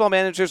 Like baseball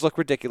managers look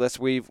ridiculous.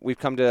 We've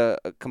come to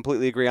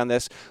completely agree on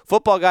this.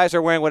 Football guys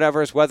are wearing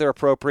whatever is weather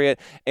appropriate,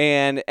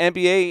 and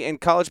NBA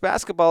and college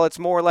basketball, it's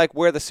more like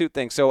wear the suit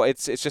thing. So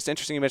it's just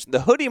interesting you mentioned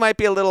the hoodie might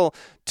be a little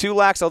too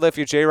lax, although if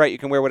you're Jay Wright, you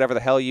can wear whatever the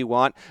hell you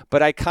want.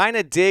 But I kind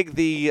of dig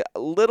the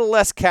little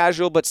less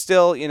casual, but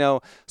still,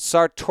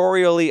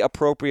 sartorially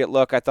appropriate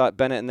look. I thought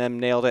Bennett and them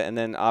nailed it, and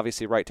then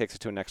obviously Wright takes it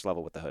to a next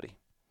level with the hoodie.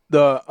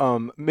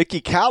 The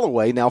Mickey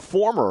Callaway, now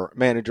former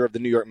manager of the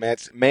New York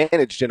Mets,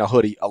 managed in a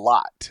hoodie a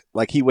lot.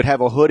 Like he would have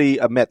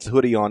a Mets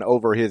hoodie on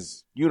over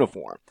his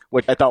uniform,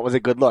 which I thought was a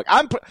good look.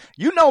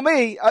 You know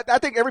me. I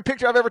think every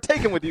picture I've ever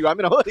taken with you, I'm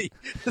in a hoodie.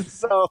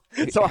 so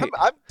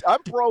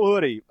I'm pro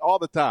hoodie all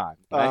the time.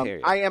 I hear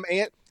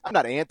you. I'm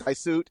not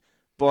anti-suit,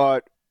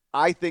 but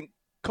I think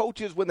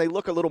coaches, when they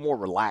look a little more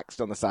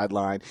relaxed on the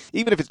sideline,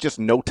 even if it's just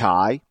no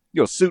tie,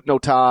 suit, no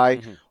tie,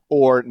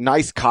 or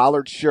nice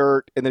collared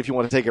shirt, and then if you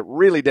want to take it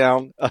really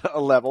down a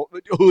level,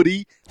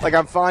 hoodie, like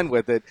I'm fine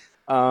with it.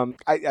 I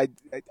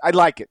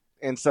like it.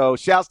 And so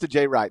shouts to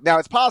Jay Wright. Now,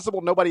 it's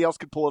possible nobody else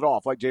could pull it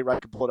off, like Jay Wright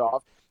could pull it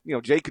off.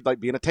 Jay could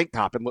be in a tank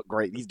top and look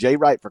great. He's Jay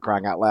Wright, for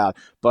crying out loud.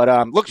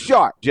 But look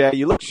sharp, Jay.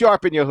 You look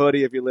sharp in your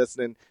hoodie if you're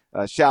listening.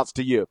 Shouts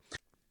to you.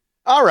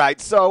 All right,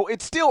 so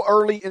it's still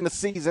early in the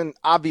season,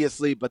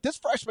 obviously, but this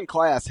freshman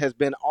class has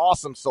been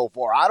awesome so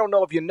far. I don't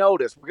know if you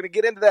noticed. We're going to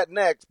get into that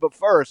next, but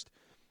first,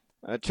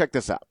 check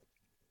this out.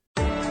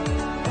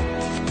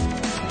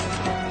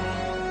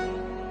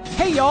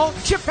 Hey y'all,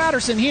 Chip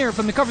Patterson here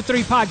from the Cover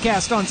 3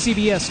 podcast on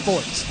CBS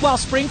Sports. While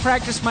spring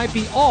practice might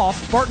be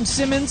off, Barton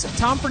Simmons,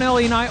 Tom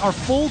Fornelli, and I are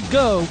full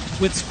go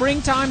with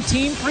springtime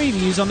team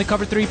previews on the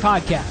Cover 3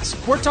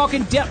 podcast. We're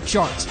talking depth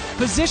charts,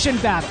 position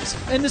battles,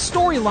 and the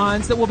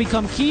storylines that will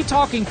become key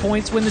talking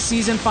points when the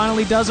season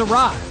finally does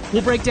arrive.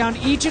 We'll break down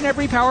each and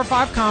every Power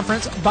 5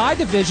 conference by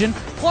division,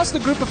 plus the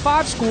group of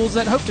 5 schools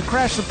that hope to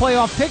crash the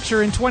playoff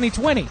picture in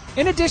 2020.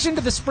 In addition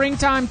to the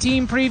springtime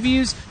team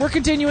previews, we're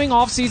continuing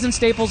off-season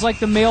staples like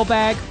the mailbag,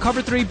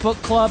 Cover 3 book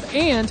club,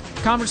 and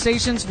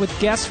conversations with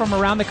guests from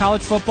around the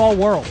college football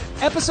world.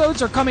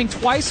 Episodes are coming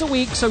twice a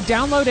week, so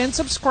download and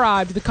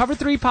subscribe to the Cover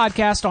 3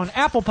 podcast on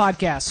Apple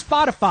Podcasts,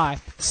 Spotify,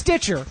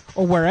 Stitcher,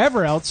 or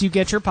wherever else you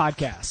get your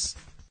podcasts.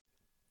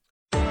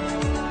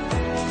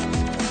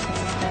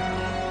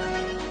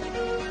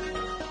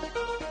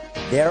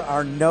 There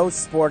are no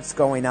sports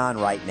going on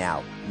right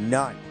now.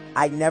 None.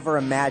 I never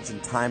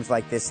imagined times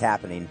like this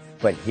happening,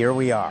 but here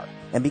we are.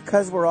 And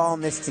because we're all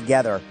in this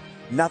together,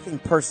 Nothing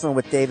Personal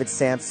with David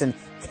Sampson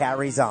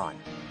carries on.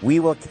 We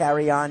will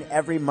carry on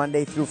every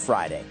Monday through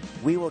Friday.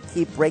 We will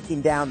keep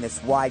breaking down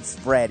this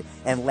widespread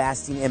and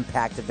lasting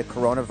impact of the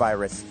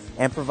coronavirus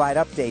and provide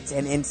updates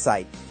and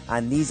insight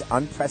on these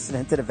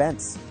unprecedented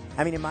events.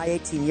 I mean, in my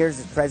 18 years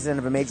as president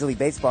of a Major League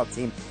Baseball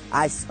team,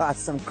 I saw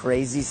some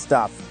crazy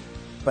stuff,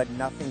 but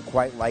nothing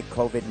quite like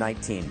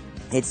COVID-19.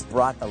 It's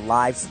brought the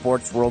live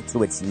sports world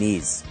to its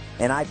knees.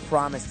 And I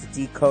promise to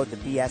decode the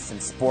BS in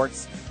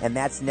sports, and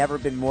that's never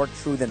been more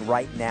true than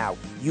right now.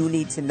 You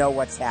need to know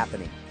what's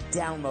happening.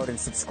 Download and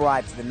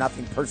subscribe to the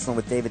Nothing Personal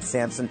with David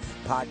Sampson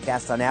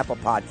podcast on Apple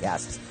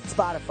Podcasts,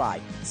 Spotify,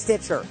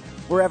 Stitcher,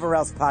 wherever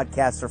else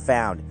podcasts are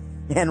found.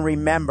 And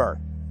remember,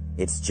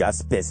 it's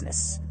just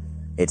business.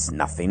 It's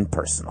nothing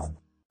personal.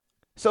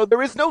 So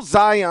there is no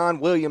Zion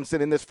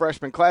Williamson in this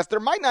freshman class. There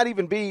might not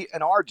even be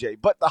an RJ,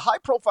 but the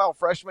high-profile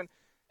freshmen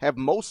have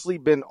mostly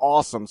been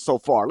awesome so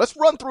far. Let's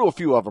run through a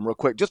few of them real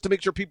quick just to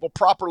make sure people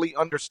properly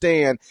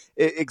understand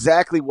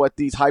exactly what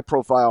these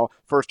high-profile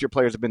first-year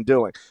players have been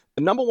doing.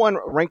 The number one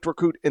ranked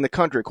recruit in the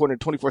country, according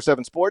to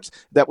 24/7 Sports,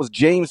 that was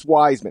James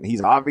Wiseman.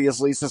 He's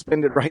obviously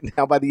suspended right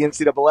now by the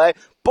NCAA,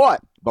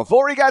 but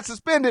before he got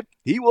suspended,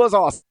 he was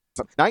awesome.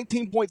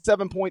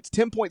 19.7 points,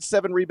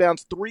 10.7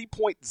 rebounds,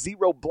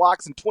 3.0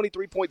 blocks, and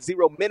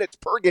 23.0 minutes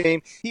per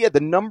game. He had the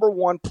number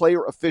one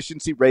player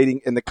efficiency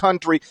rating in the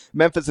country.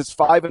 Memphis is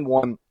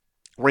 5-1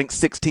 ranked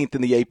 16th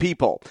in the AP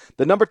poll.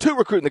 The number 2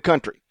 recruit in the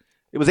country,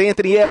 it was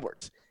Anthony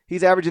Edwards.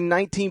 He's averaging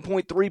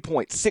 19.3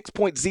 points,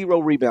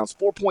 6.0 rebounds,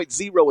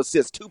 4.0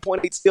 assists,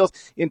 2.8 steals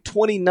in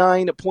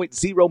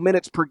 29.0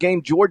 minutes per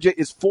game. Georgia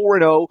is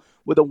 4-0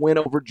 with a win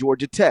over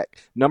Georgia Tech.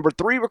 Number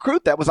 3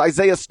 recruit, that was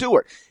Isaiah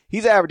Stewart.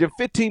 He's averaging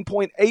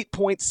 15.8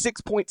 points,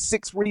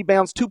 6.6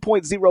 rebounds,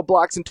 2.0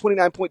 blocks in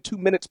 29.2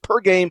 minutes per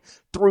game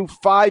through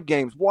 5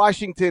 games.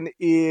 Washington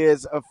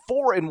is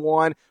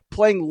 4-1,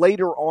 playing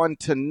later on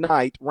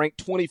tonight,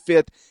 ranked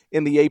 25th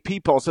in the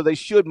AP poll. So they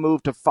should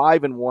move to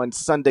 5-1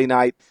 Sunday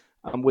night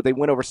with a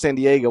win over San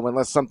Diego,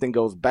 unless something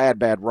goes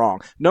bad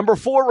wrong. Number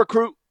 4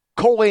 recruit,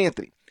 Cole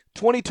Anthony.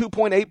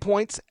 22.8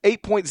 points,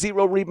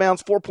 8.0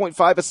 rebounds,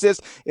 4.5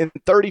 assists in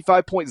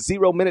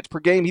 35.0 minutes per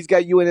game. He's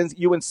got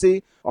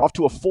UNC off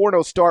to a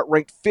 4-0 start,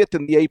 ranked 5th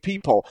in the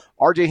AP poll.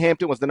 RJ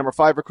Hampton was the number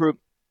 5 recruit.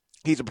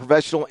 He's a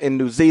professional in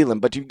New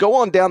Zealand. But you go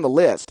on down the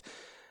list,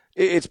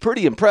 it's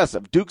pretty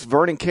impressive. Duke's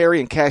Vernon Carey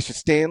and Cassius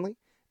Stanley.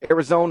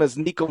 Arizona's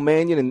Nico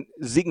Mannion and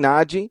Zeke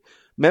Naji.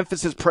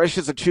 Memphis's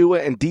Precious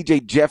Achua and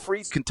DJ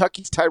Jeffries,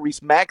 Kentucky's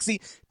Tyrese Maxey,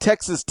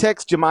 Texas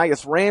Tech's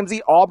Jamias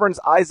Ramsey, Auburn's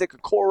Isaac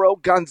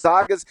Okoro,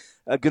 Gonzaga's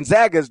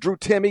Drew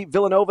Timme,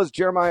 Villanova's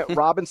Jeremiah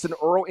Robinson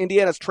Earl,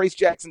 Indiana's Trace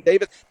Jackson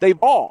Davis. They've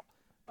all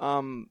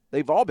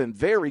been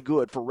very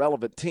good for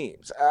relevant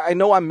teams. I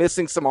know I'm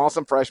missing some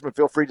awesome freshmen.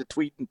 Feel free to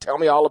tweet and tell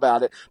me all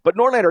about it. But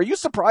Norlander, are you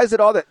surprised at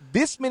all that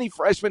this many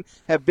freshmen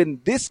have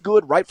been this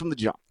good right from the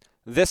jump?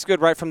 This good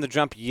right from the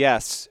jump,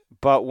 yes.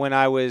 But when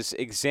I was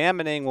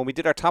examining, when we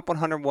did our top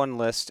 101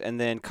 list,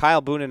 and then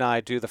Kyle Boone and I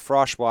do the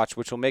Frosh Watch,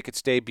 which will make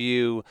its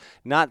debut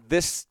not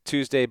this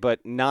Tuesday,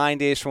 but 9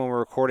 days from when we're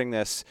recording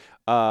this,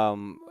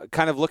 kind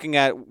of looking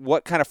at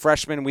what kind of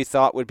freshmen we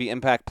thought would be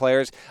impact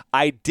players.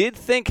 I did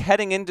think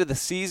heading into the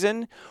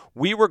season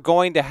we were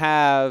going to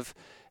have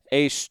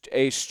a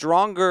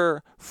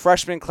stronger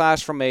freshman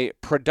class from a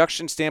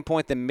production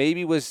standpoint than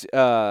maybe was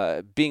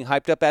being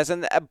hyped up as.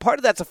 And part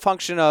of that's a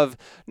function of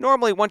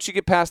normally once you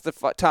get past the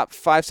top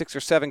 5, 6, or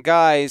 7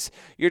 guys,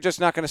 you're just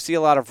not going to see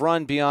a lot of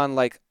run beyond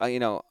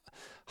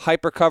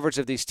hyper coverage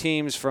of these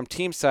teams from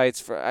team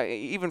sites,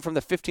 even from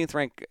the 15th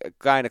ranked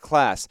guy in a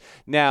class.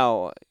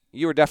 Now,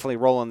 you were definitely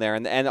rolling there.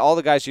 And all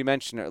the guys you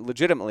mentioned,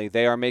 legitimately,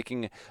 they are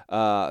making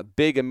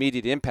big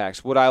immediate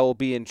impacts. What I will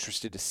be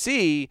interested to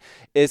see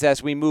is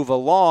as we move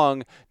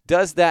along,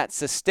 does that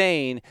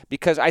sustain?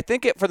 Because I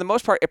think for the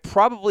most part, it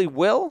probably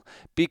will,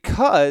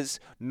 because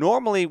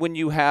normally when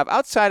you have,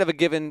 outside of a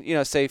given,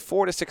 say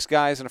 4 to 6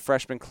 guys in a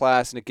freshman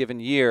class in a given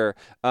year,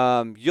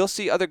 you'll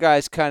see other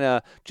guys kind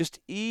of just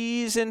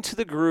ease into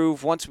the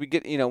groove. Once you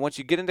get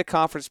into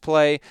conference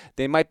play,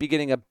 they might be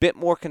getting a bit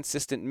more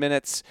consistent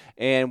minutes,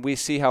 and we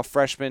see how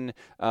freshmen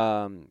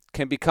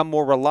can become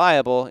more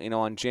reliable,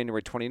 on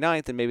January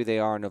 29th than maybe they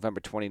are on November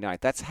 29th.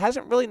 That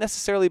hasn't really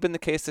necessarily been the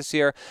case this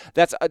year.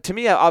 That's to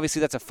me, obviously,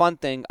 that's a fun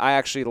thing. I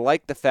actually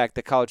like the fact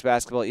that college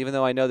basketball, even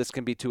though I know this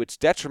can be to its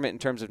detriment in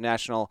terms of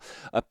national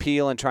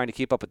appeal and trying to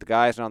keep up with the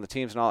guys and on the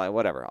teams and all that,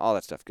 whatever, all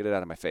that stuff, get it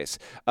out of my face.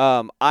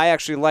 I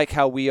actually like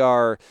how we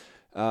are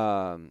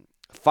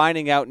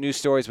finding out new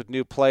stories with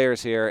new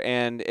players here,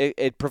 and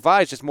it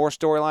provides just more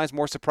storylines,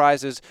 more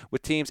surprises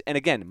with teams. And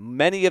again,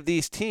 many of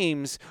these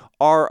teams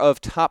are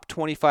of top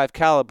 25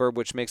 caliber,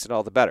 which makes it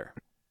all the better.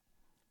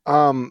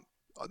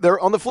 They're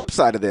on the flip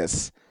side of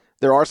this.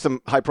 There are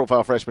some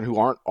high-profile freshmen who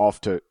aren't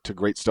off to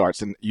great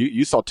starts, and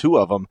you saw 2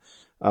 of them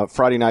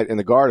Friday night in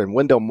the Garden.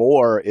 Wendell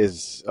Moore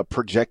is a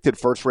projected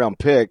first-round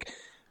pick.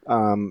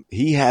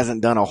 He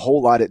hasn't done a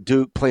whole lot at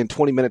Duke, playing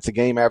 20 minutes a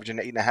game, averaging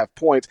 8.5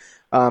 points.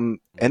 And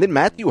then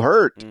Matthew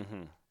Hurt,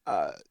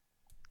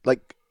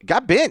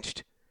 got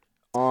benched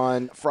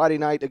on Friday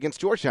night against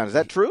Georgetown. Is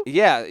that true?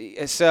 Yeah.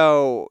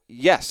 So,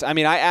 yes. I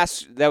mean, I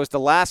asked, that was the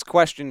last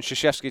question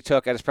Krzyzewski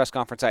took at his press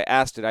conference. I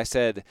asked it. I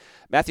said,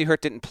 Matthew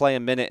Hurt didn't play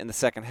a minute in the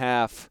second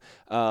half.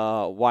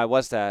 Why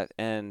was that?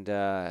 And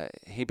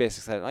he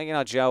basically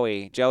said,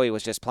 Joey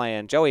was just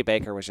playing. Joey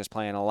Baker was just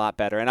playing a lot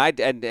better.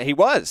 And he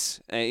was.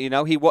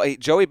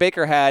 Joey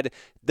Baker had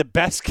the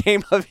best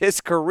game of his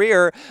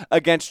career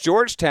against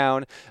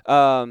Georgetown.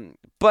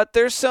 But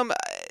there's some,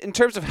 in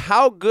terms of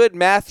how good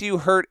Matthew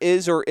Hurt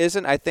is or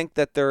isn't, I think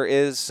that there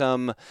is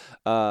some,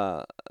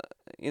 some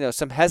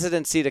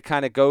hesitancy to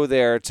kind of go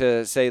there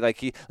to say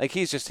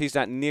he's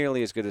not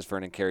nearly as good as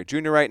Vernon Carey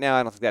Jr. right now.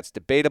 I don't think that's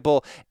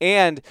debatable.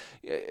 And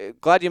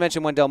glad you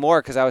mentioned Wendell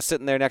Moore, because I was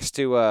sitting there next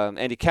to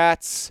Andy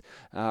Katz,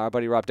 our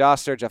buddy Rob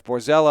Doster, Jeff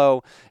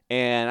Borzello,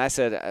 and I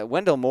said,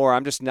 Wendell Moore,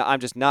 I'm just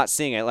not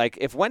seeing it. Like,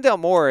 if Wendell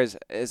Moore is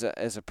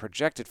a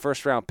projected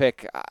first-round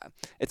pick,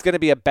 it's going to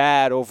be a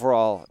bad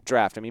overall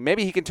draft. I mean,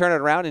 maybe he can turn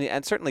it around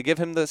and certainly give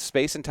him the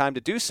space and time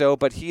to do so,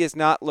 but he has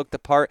not looked the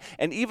part.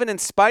 And even in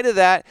spite of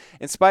that,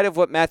 in spite of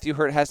what Matthew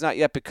Hurt has not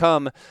yet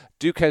become,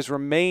 Duke has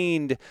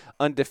remained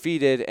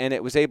undefeated, and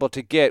it was able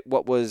to get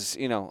what was,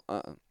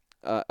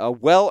 a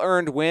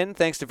well-earned win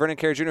thanks to Vernon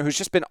Carey Jr., who's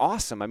just been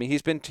awesome. I mean,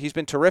 he's been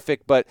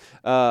terrific, but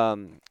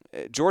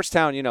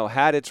Georgetown,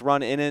 had its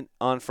run in it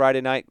on Friday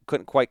night,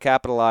 couldn't quite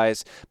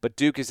capitalize, but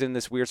Duke is in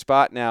this weird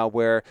spot now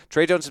where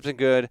Trey Jones has been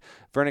good,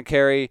 Vernon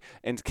Carey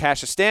and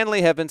Cassius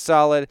Stanley have been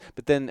solid,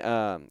 but then,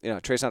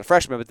 Trey's not a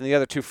freshman, but then the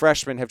other two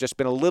freshmen have just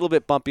been a little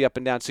bit bumpy up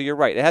and down. So you're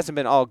right. It hasn't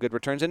been all good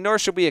returns, and nor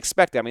should we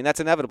expect it. I mean, that's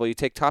inevitable. You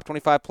take top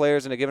 25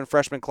 players in a given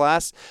freshman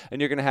class,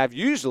 and you're going to have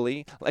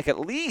usually like at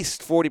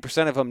least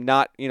 40% of them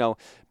not,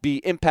 be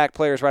impact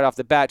players right off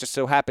the bat. Just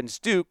so happens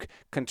Duke,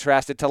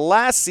 contrasted to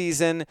last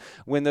season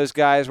when those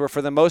guys were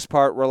for the most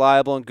part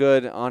reliable and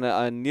good on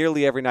a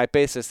nearly every night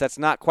basis. That's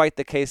not quite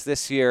the case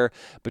this year,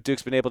 but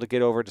Duke's been able to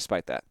get over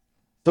despite that.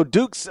 So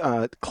Duke's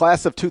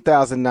class of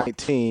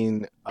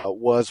 2019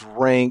 was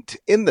ranked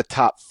in the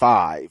top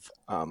 5.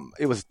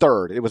 It was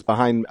third. It was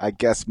behind, I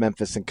guess,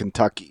 Memphis and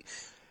Kentucky.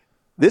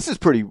 This is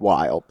pretty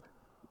wild.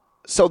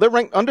 So they're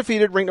ranked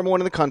undefeated, ranked number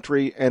 1 in the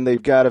country, and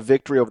they've got a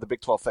victory over the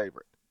Big 12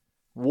 favorite.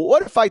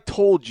 What if I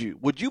told you,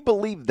 would you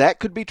believe that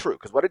could be true?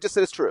 Because what I just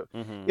said is true.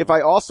 Mm-hmm. If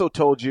I also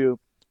told you,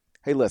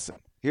 hey, listen,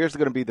 here's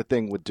going to be the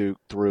thing with Duke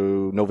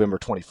through November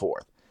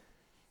 24th.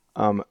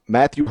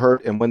 Matthew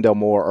Hurt and Wendell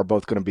Moore are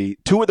both going to be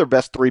 2 of their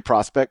best 3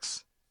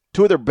 prospects.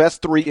 2 of their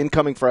best 3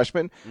 incoming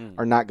freshmen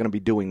are not going to be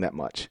doing that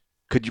much.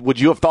 Would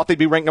you have thought they'd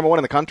be ranked number 1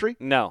 in the country?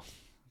 No,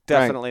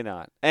 definitely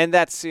not. And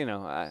that's,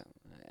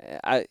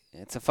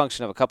 it's a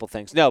function of a couple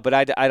things. No, but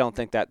I don't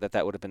think that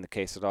would have been the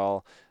case at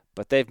all.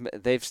 But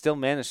they've still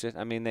managed it.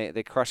 I mean,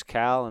 they crushed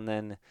Cal, and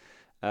then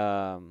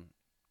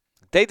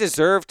they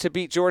deserve to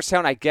beat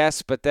Georgetown, I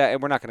guess. But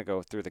and we're not going to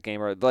go through the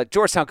game.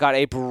 Georgetown got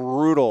a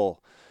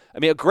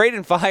great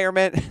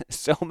environment.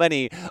 So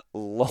many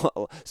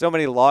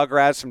log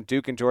rats from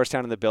Duke and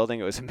Georgetown in the building.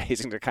 It was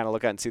amazing to kind of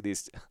look out and see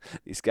these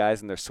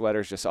guys in their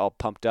sweaters just all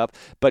pumped up.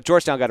 But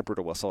Georgetown got a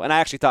brutal whistle, and I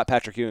actually thought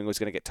Patrick Ewing was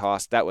going to get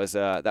tossed. That was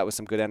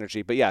some good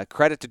energy. But yeah,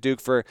 credit to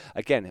Duke for,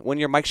 again, when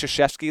you're Mike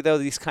Krzyzewski, though,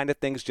 these kind of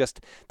things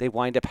they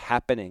wind up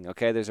happening.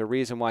 Okay, there's a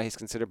reason why he's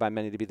considered by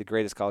many to be the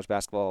greatest college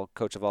basketball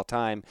coach of all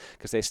time,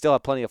 because they still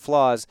have plenty of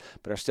flaws,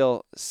 but are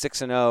still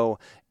 6-0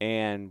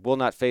 and will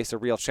not face a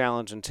real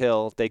challenge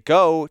until they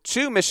go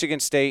to Michigan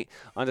State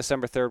on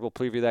December 3rd. We'll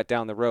preview that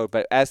down the road.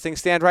 But as things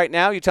stand right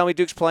now, you tell me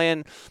Duke's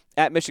playing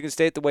at Michigan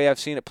State the way I've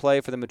seen it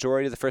play for the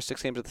majority of the first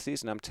 6 games of the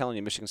season. I'm telling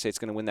you, Michigan State's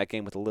going to win that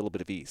game with a little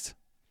bit of ease.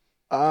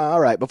 All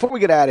right. Before we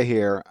get out of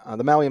here,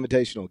 the Maui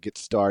Invitational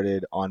gets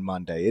started on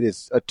Monday. It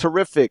is a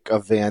terrific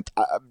event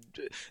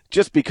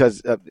just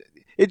because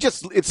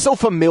it's so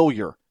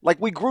familiar. Like,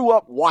 we grew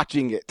up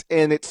watching it,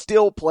 and it's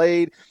still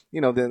played,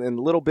 in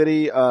little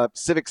bitty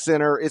Civic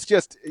Center. It's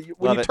just,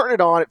 when you turn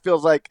it on, it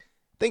feels like,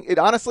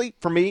 honestly,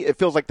 for me, it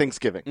feels like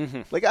Thanksgiving.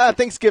 Mm-hmm. Like,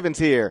 Thanksgiving's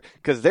here,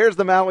 because there's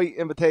the Maui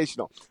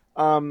Invitational.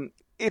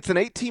 It's an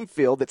 8-team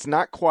field that's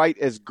not quite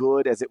as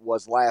good as it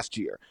was last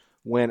year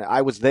when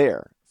I was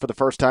there for the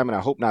first time, and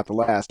I hope not the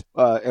last,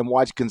 and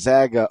watched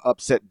Gonzaga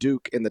upset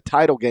Duke in the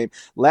title game.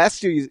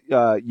 Last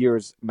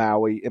year's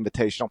Maui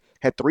Invitational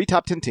had 3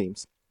 top 10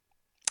 teams.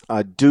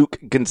 Duke,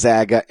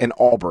 Gonzaga, and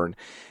Auburn,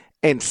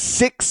 and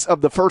 6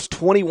 of the first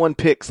 21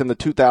 picks in the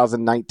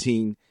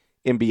 2019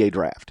 NBA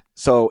draft.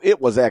 So it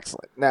was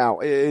excellent. Now,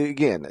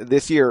 again,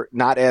 this year,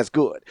 not as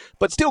good,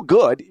 but still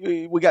good.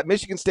 We got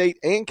Michigan State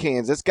and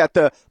Kansas, got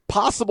the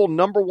possible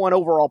number 1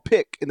 overall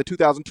pick in the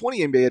 2020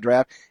 NBA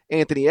draft,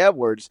 Anthony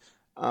Edwards.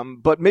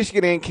 But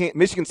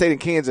Michigan State and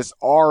Kansas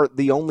are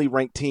the only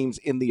ranked teams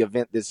in the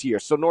event this year.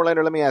 So,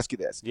 Norlander, let me ask you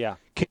this. Yeah.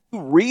 Can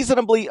you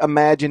reasonably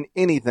imagine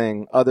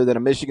anything other than a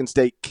Michigan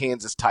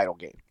State-Kansas title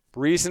game?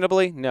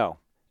 Reasonably? No.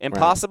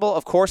 Impossible? Right.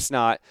 Of course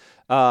not.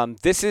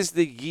 This is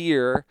the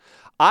year.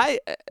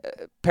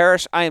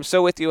 Parrish, I am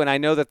so with you, and I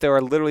know that there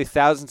are literally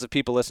thousands of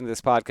people listening to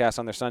this podcast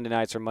on their Sunday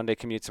nights or Monday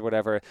commutes or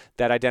whatever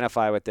that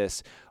identify with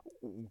this.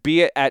 Be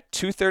it at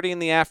 2:30 in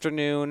the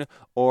afternoon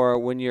or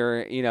when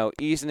you're,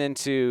 easing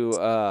into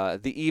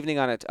the evening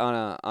on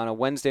a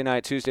Wednesday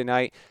night, Tuesday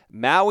night,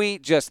 Maui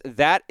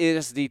that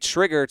is the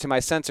trigger to my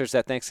sensors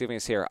that Thanksgiving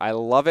is here. I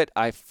love it.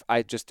 I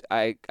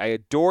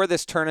adore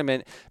this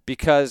tournament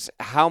because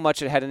how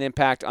much it had an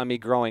impact on me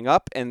growing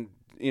up, and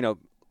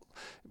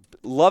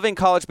loving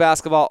college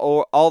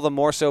basketball all the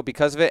more so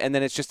because of it. And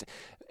then it's just,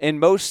 in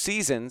most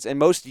seasons, in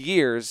most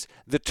years,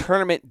 the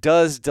tournament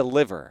does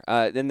deliver.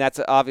 And that's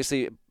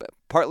obviously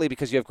partly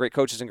because you have great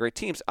coaches and great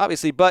teams,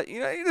 obviously. But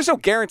there's no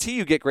guarantee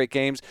you get great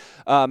games.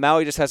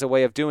 Maui just has a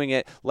way of doing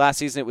it. Last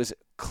season, it was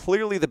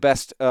clearly the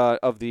best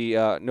of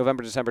the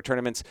November-December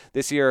tournaments.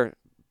 This year,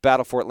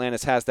 Battle for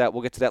Atlantis has that.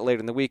 We'll get to that later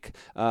in the week.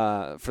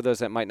 For those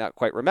that might not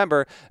quite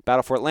remember,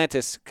 Battle for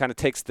Atlantis kind of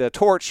takes the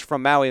torch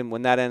from Maui, and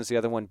when that ends, the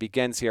other one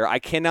begins here. I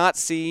cannot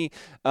see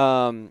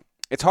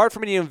it's hard for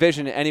me to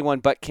envision anyone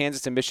but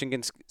Kansas and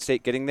Michigan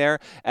State getting there.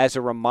 As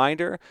a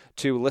reminder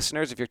to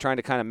listeners, if you're trying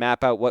to kind of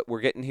map out what we're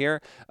getting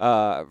here,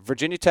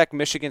 Virginia Tech,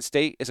 Michigan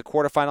State is a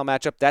quarterfinal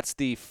matchup. That's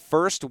the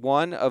first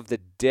one of the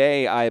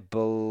day, I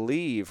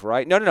believe,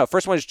 right? No.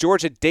 First one is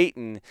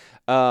Georgia-Dayton,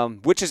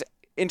 which is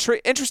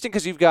interesting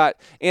because you've got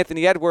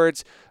Anthony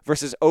Edwards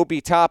versus Obi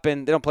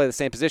Toppin. They don't play the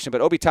same position,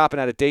 but Obi Toppin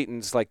out of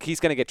Dayton's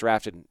he's going to get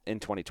drafted in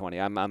 2020.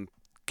 I'm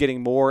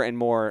getting more and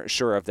more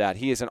sure of that.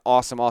 He is an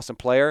awesome, awesome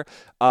player.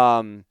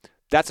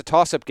 that's a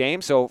toss-up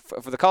game. So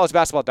for the college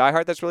basketball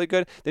diehard, that's really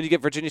good. Then you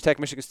get Virginia Tech,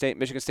 Michigan State.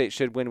 Michigan State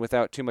should win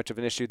without too much of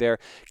an issue there.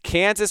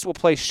 Kansas will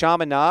play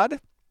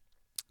Chaminade.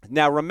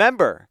 Now,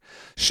 remember,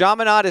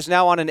 Chaminade is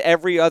now on an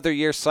every other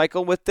year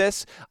cycle with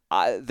this.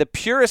 The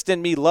purist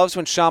in me loves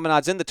when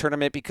Chaminade's in the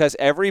tournament because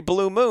every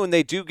blue moon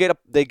they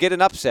get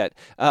an upset.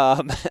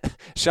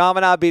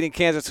 Chaminade beating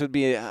Kansas would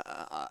be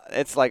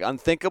it's like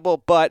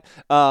unthinkable, but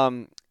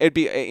it'd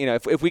be,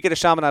 if we get a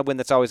Chaminade win,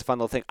 that's always a fun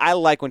little thing. I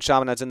like when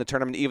Chaminade's in the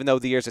tournament, even though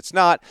the years it's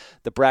not.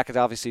 The bracket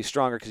obviously is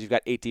stronger because you've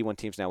got 8 D1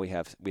 teams now. We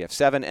have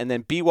 7, and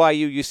then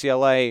BYU,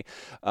 UCLA.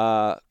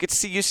 Get to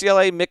see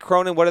UCLA, Mick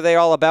Cronin. What are they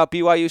all about?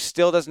 BYU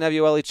still doesn't have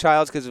Yoeli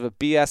Childs because of a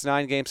BS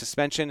 9-game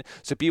suspension,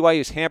 so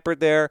BYU's hampered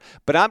there.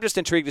 But I'm just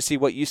intrigued to see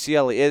what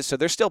UCLA is. So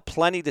there's still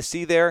plenty to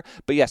see there.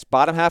 But yes,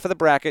 bottom half of the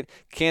bracket,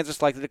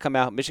 Kansas likely to come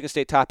out, Michigan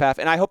State top half,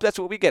 and I hope that's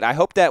what we get. I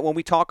hope that when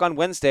we talk on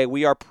Wednesday,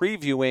 we are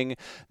previewing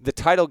the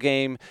title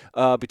game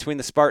between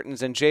the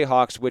Spartans and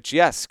Jayhawks, which,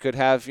 yes, could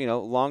have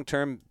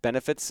long-term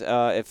benefits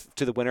if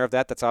to the winner of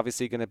that. That's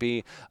obviously going to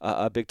be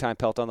a big-time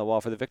pelt on the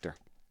wall for the victor.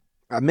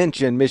 I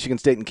mentioned Michigan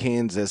State and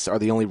Kansas are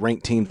the only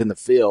ranked teams in the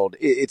field.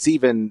 It's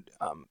even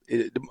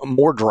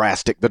more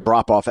drastic, the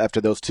drop-off after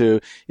those two,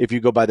 if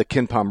you go by the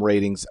KenPom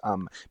ratings.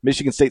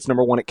 Michigan State's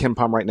number 1 at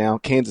KenPom right now,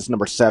 Kansas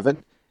number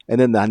 7, and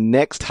then the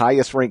next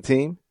highest-ranked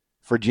team,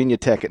 Virginia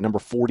Tech at number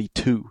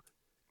 42.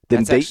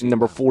 Then Dayton, actually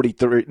number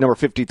 43, number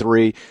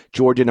 53,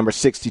 Georgia, number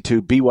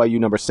 62, BYU,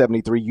 number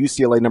 73,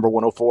 UCLA, number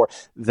 104.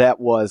 That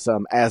was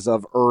as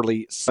of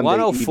early Sunday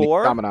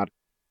 104? evening.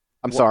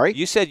 I'm sorry?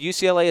 You said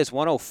UCLA is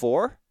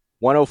 104?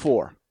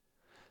 104.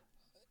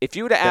 If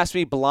you would have asked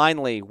me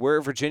blindly where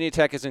Virginia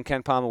Tech is in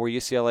KenPom and where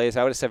UCLA is,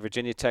 I would have said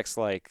Virginia Tech's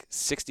like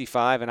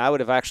 65, and I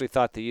would have actually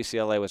thought the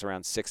UCLA was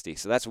around 60.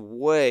 So that's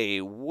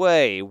way,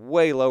 way,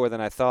 way lower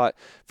than I thought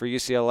for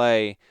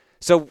UCLA.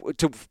 So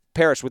to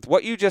Parrish, with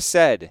what you just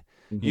said,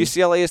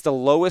 UCLA is the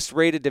lowest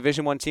rated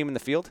Division I team in the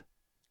field?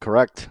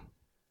 Correct.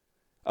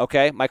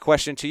 Okay, my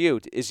question to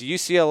you, is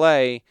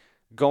UCLA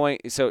going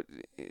 – so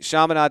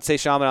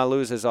Chaminade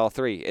loses all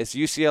 3. Is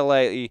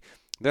UCLA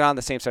 – they're on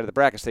the same side of the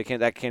bracket, so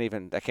that can't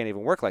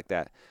even work like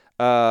that.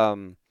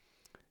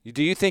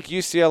 Do you think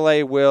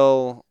UCLA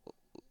will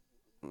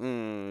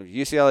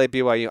UCLA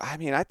BYU? I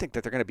mean, I think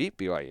that they're going to beat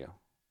BYU.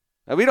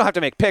 We don't have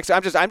to make picks.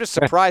 I'm just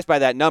surprised by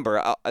that number.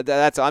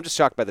 I'm just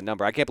shocked by the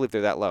number. I can't believe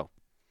they're that low.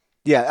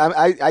 Yeah,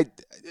 I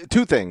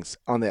two things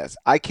on this.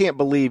 I can't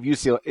believe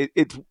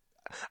UCLA.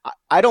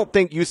 I don't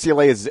think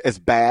UCLA is as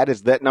bad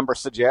as that number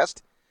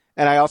suggests.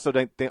 And I also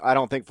don't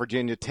think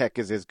Virginia Tech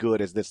is as good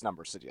as this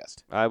number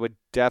suggests. I would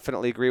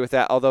definitely agree with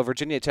that. Although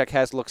Virginia Tech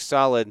has looked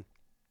solid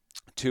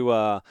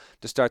to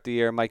start the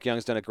year. Mike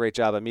Young's done a great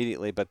job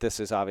immediately, but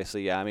this is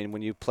obviously, I mean,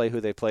 when you play who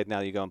they played,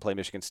 now you go and play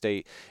Michigan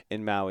State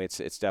in Maui.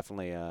 It's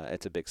definitely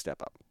it's a big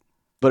step up.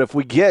 But if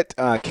we get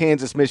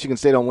Kansas, Michigan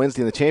State on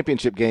Wednesday in the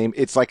championship game,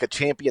 it's like a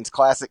Champions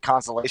Classic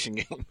consolation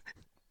game.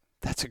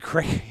 That's a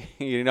great.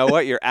 You know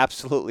what? You're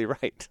absolutely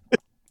right.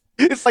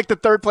 It's like the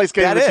third place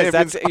game.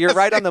 You're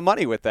right on the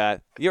money with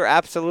that. You're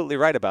absolutely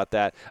right about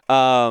that.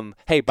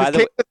 Hey, by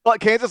the way,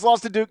 Kansas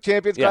lost to Duke,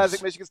 Champions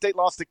Classic. Michigan State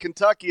lost to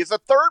Kentucky. It's a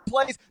third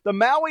place. The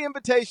Maui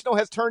Invitational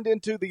has turned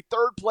into the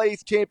third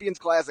place Champions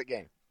Classic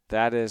game.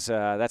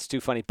 That's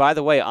too funny. By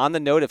the way, on the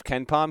note of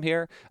KenPom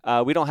here,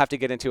 we don't have to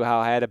get into how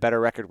I had a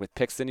better record with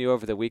picks than you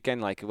over the weekend.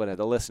 Like,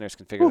 the listeners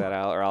can figure that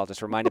out, or I'll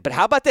just remind it. But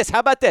how about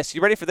this? You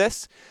ready for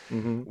this?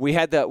 Mm-hmm. We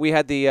had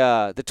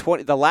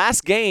the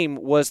last game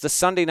was the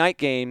Sunday night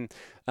game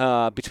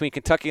between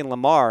Kentucky and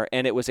Lamar,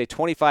 and it was a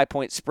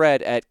 25-point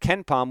spread at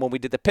KenPom when we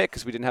did the pick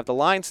because we didn't have the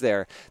lines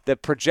there. The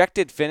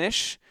projected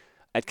finish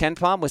at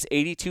KenPom was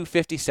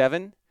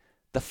 82-57.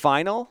 The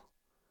final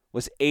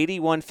was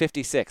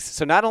 81-56.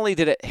 So not only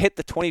did it hit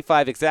the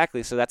 25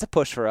 exactly, so that's a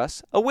push for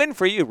us, a win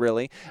for you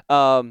really,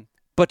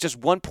 but just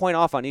 1 point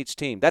off on each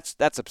team. That's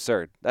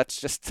absurd.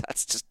 That's just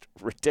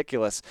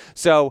ridiculous.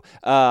 So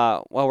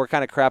while we're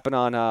kind of crapping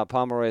on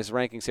Pomeroy's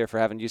rankings here for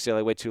having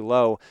UCLA way too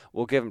low,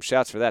 we'll give him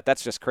shouts for that.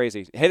 That's just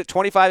crazy. Hit it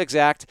 25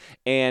 exact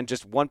and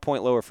just 1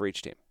 point lower for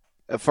each team.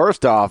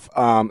 First off,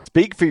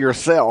 speak for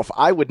yourself.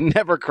 I would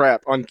never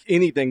crap on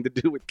anything to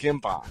do with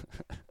KenPom.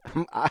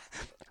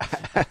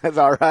 That's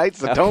all right.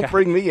 So don't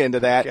bring me into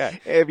that.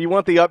 Okay. If you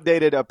want the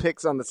updated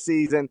picks on the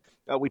season,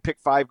 we pick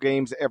 5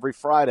 games every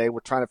Friday. We're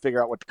trying to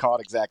figure out what to call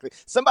it exactly.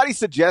 Somebody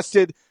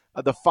suggested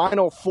the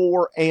Final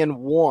 4 and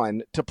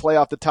 1 to play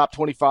off the top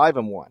 25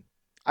 and 1.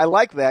 I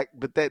like that,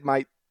 but that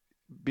might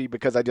be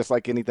because I just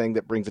like anything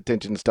that brings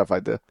attention to stuff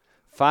I do.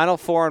 Final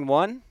 4 and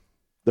 1?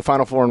 The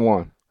Final 4 and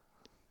 1.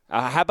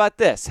 How about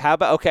this? How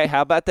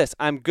about this?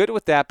 I'm good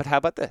with that, but how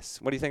about this?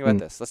 What do you think about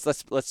this?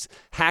 Let's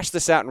hash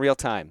this out in real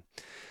time.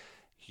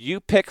 You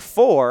pick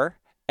 4,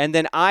 and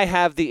then I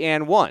have the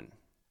and 1.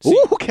 So,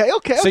 okay.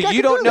 So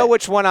you don't know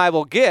which one I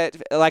will get.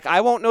 Like,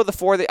 I won't know the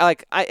 4.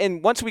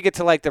 And once we get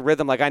to like the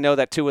rhythm, like I know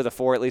that 2 of the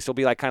 4 at least will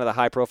be like kind of the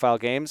high-profile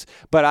games.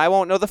 But I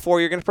won't know the 4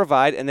 you're going to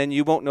provide, and then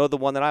you won't know the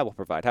one that I will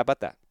provide. How about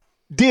that?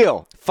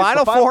 Deal.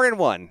 Final 4 and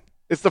 1.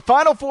 It's the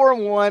final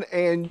 4-1,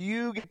 and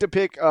you get to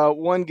pick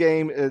one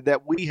game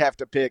that we have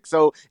to pick.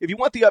 So if you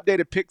want the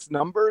updated picks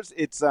numbers,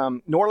 it's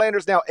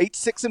Norlander's now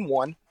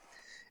 8-6-1,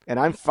 and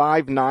I'm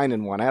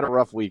 5-9-1. I had a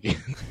rough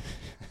weekend.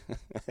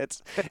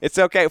 It's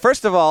okay.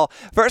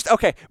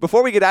 Okay,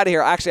 before we get out of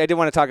here, actually, I did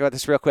want to talk about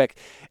this real quick.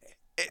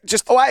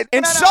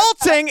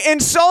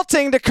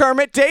 Insulting to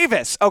Kermit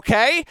Davis,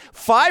 okay?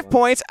 5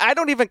 points. I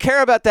don't even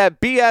care about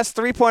that BS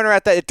three-pointer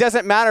at that. It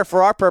doesn't matter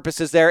for our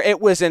purposes there. It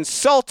was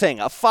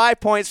insulting. A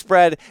 5-point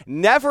spread.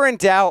 Never in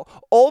doubt.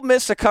 Ole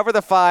Miss to cover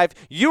the 5.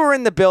 You were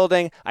in the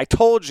building. I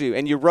told you.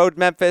 And you rode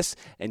Memphis,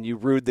 and you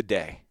rued the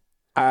day.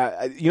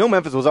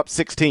 Memphis was up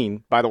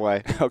 16, by the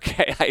way.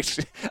 Okay, I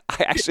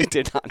actually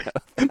did not know.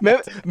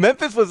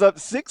 Memphis was up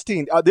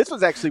 16. This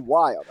was actually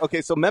wild.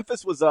 Okay, so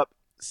Memphis was up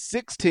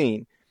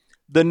 16.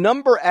 The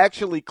number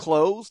actually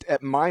closed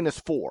at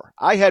 -4.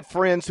 I had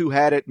friends who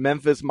had it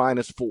Memphis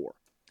 -4.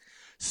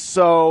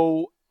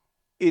 So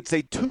it's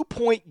a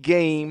 2-point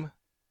game.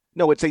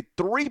 No, it's a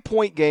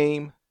 3-point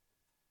game.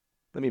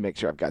 Let me make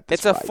sure I've got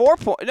this right. It's a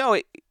 4-point.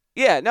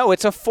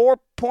 It's a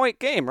 4-point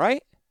game,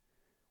 right?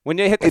 When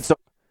you hit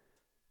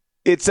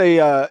it's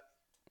a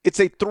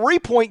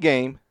 3-point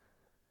game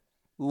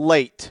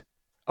late.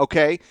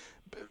 Okay,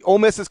 Ole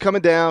Miss is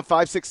coming down.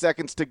 5-6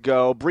 seconds to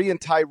go. Breein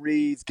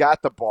Tyree's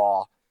got the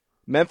ball.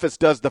 Memphis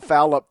does the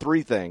foul up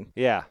 3 thing.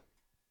 Yeah.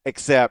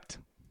 Except,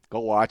 go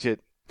watch it.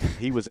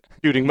 He was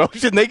shooting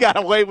motion. They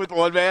got away with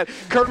one, man.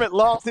 Kermit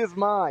lost his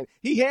mind.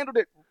 He handled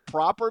it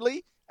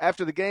properly.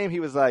 After the game,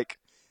 he was like,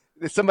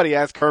 somebody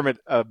asked Kermit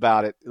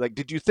about it. Like,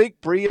 did you think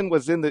Breein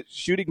was in the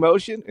shooting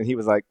motion? And he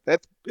was like,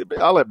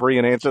 I'll let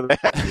Breein answer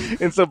that.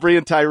 And so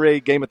Breein Tyree,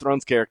 Game of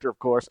Thrones character, of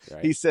course,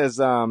 right. He says,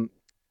 I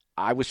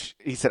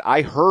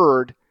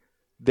heard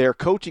their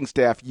coaching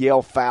staff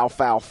yell foul,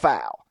 foul,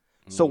 foul.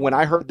 So when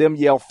I heard them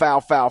yell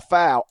foul, foul,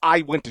 foul,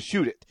 I went to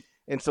shoot it.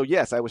 And so,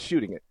 yes, I was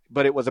shooting it,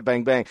 but it was a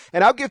bang, bang.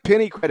 And I'll give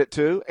Penny credit,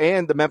 too,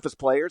 and the Memphis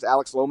players,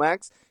 Alex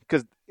Lomax,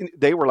 because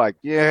they were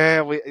like,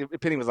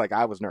 Penny was like,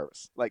 I was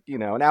nervous. Like,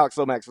 and Alex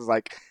Lomax was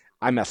like,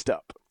 I messed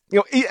up.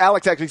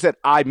 Alex actually said,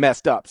 I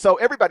messed up. So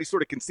everybody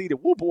sort of conceded,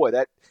 whoa, boy,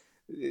 that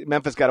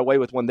Memphis got away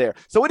with one there.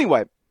 So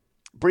anyway,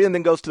 Breein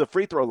then goes to the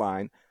free throw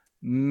line,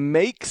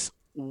 makes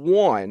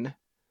one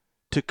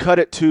to cut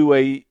it to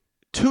a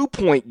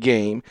 2-point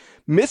game,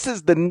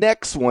 misses the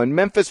next one.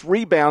 Memphis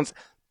rebounds,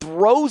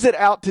 throws it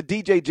out to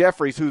DJ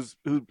Jeffries, who's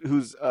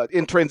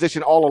in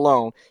transition all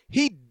alone.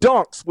 He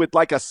dunks with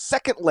like a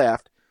second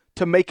left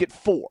to make it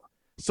 4.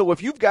 So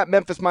if you've got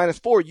Memphis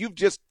 -4, you've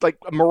just like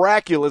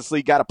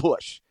miraculously got a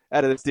push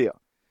out of this deal.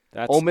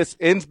 Ole Miss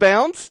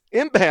inbounds,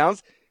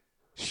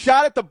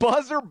 shot at the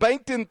buzzer,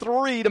 banked in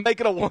 3 to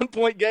make it a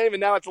 1-point game, and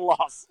now it's a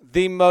loss.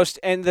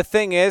 And the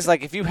thing is,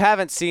 like, if you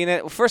haven't seen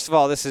it, well, first of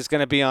all, this is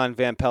going to be on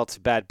Van Pelt's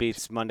Bad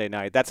Beats Monday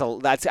night.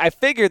 I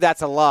figured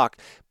that's a lock,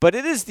 but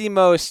it is the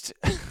most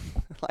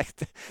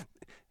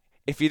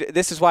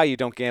this is why you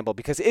don't gamble,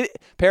 because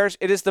Parrish,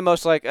 it is the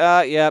most like,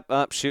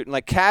 shooting,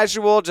 like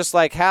casual, just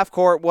like half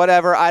court,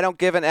 whatever. I don't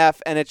give an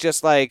F, and it's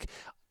just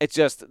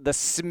the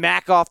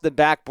smack off the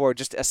backboard,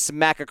 just a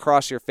smack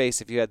across your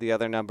face if you had the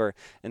other number,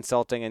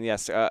 insulting. And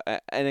yes,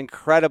 an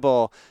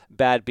incredible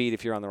bad beat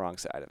if you're on the wrong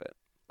side of it.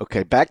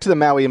 Okay, back to the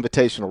Maui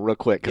Invitational real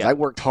quick, because I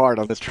worked hard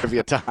on this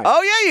trivia time.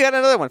 Oh, yeah, you got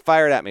another one.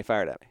 Fire it at me.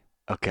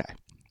 Okay.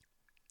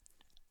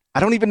 I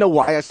don't even know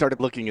why I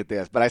started looking at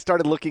this, but I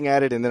started looking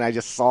at it, and then I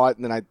just saw it,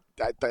 and then I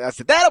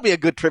said, that'll be a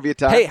good trivia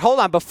time. Hey, hold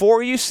on.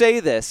 Before you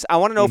say this, I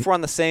want to know if we're on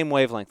the same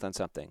wavelength on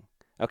something,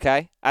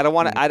 okay? I don't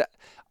want to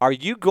Are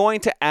you going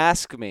to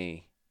ask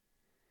me?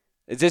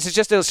 This is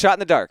just a shot in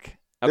the dark.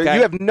 Okay.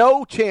 You have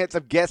no chance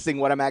of guessing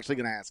what I'm actually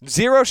going to ask.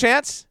 Zero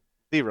chance?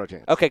 0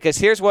 chance. Okay, because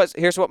here's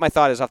what my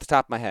thought is off the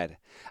top of my head.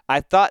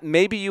 I thought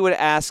maybe you would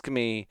ask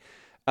me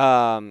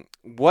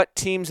what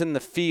teams in the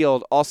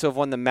field also have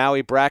won the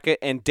Maui bracket,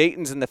 and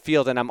Dayton's in the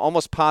field, and I'm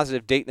almost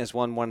positive Dayton has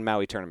won one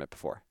Maui tournament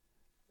before.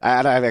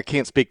 I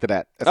can't speak to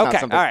that. That's okay,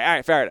 all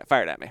right, fire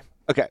it at me.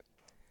 Okay.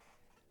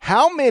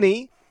 How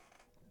many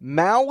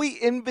Maui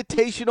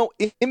Invitational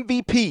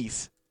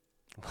MVPs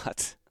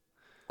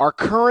are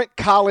current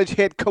college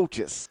head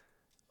coaches?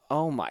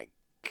 Oh, my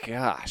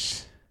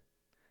gosh.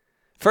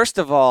 First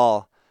of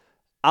all,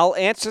 I'll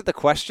answer the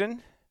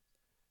question,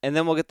 and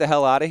then we'll get the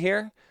hell out of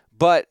here.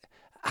 But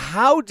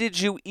how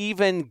did you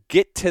even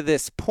get to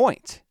this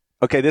point?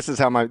 Okay, this is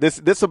how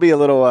this will be a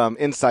little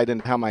insight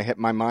into how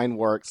my mind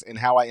works and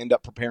how I end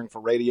up preparing for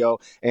radio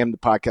and the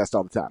podcast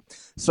all the time.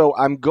 So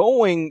I'm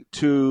going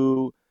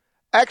to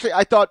actually,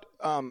 I thought,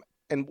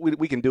 and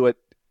we can do it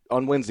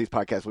on Wednesday's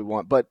podcast we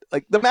want, but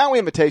like the Maui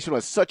Invitational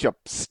is such a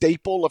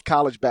staple of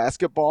college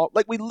basketball.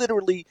 Like we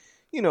literally,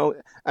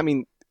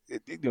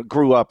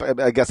 grew up.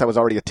 I guess I was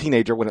already a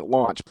teenager when it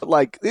launched, but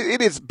like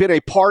it has been a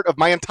part of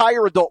my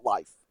entire adult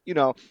life.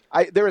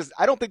 I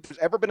don't think there's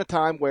ever been a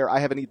time where I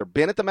haven't either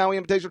been at the Maui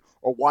Invitational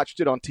or watched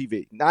it on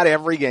TV. Not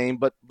every game,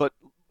 but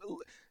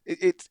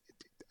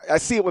I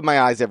see it with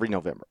my eyes every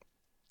November.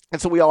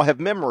 And so we all have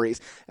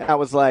memories. And I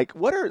was like,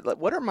 what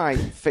are my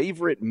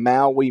favorite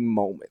Maui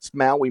moments,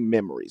 Maui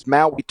memories,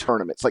 Maui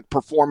tournaments, like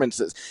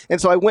performances? And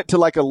so I went to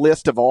like a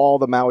list of all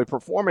the Maui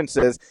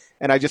performances,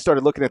 and I just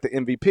started looking at the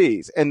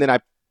MVPs. And then I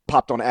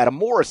popped on Adam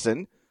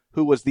Morrison,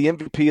 who was the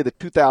MVP of the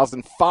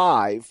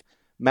 2005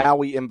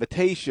 Maui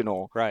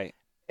Invitational. Right.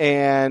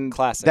 And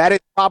classic. That is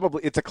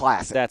probably, it's a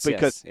classic. That's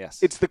because yes.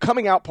 It's the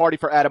coming out party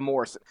for Adam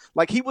Morrison.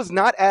 Like, he was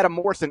not Adam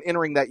Morrison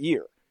entering that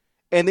year.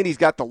 And then he's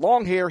got the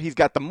long hair, he's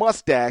got the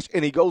mustache,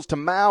 and he goes to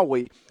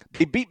Maui.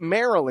 They beat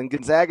Maryland,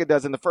 Gonzaga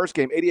does in the first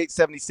game,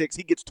 88-76.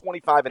 He gets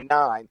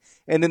 25-9.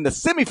 And then the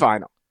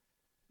semifinal,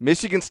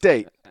 Michigan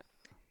State.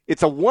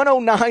 It's a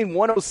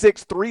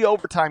 109-106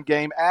 3-overtime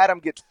game. Adam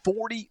gets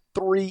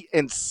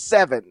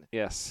 43-7.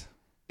 Yes.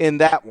 In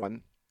that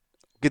one.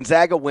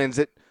 Gonzaga wins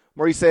it.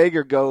 Maurice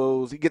Ager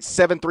goes, he gets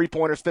 7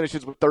 3-pointers,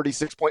 finishes with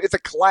 36 points. It's a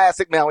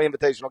classic Maui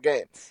Invitational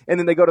game. And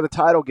then they go to the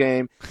title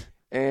game.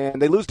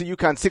 And they lose to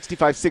UConn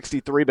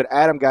 65-63, but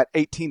Adam got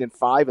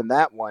 18-5 in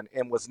that one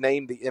and was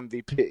named the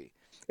MVP.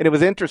 And it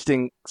was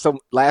interesting. So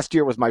last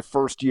year was my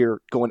first year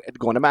going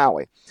to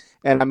Maui.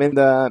 And I'm in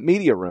the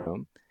media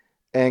room,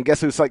 and guess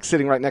who's like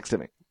sitting right next to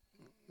me?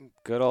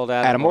 Good old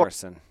Adam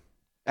Morrison.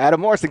 Adam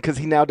Morrison, because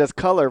he now does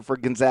color for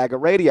Gonzaga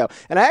Radio.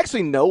 And I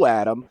actually know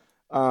Adam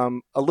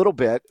a little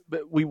bit,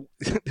 but we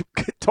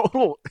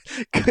total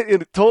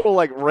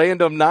like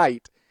random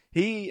night.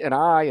 He and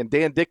I and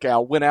Dan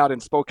Dickow went out in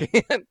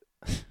Spokane.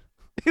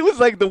 It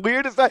was like the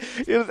weirdest night.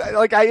 It was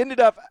like I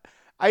ended up.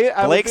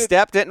 Blake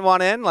Stepp didn't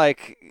want in.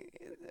 Like,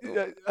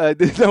 no,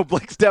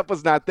 Blake Stepp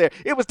was not there.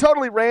 It was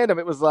totally random.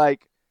 It was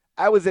like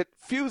I was at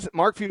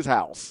Mark Few's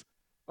house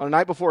on a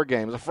night before a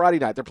game. It was a Friday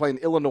night. They're playing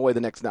Illinois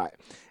the next night,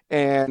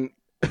 and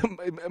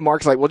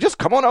Mark's like, "Well, just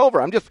come on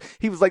over."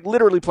 He was like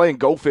literally playing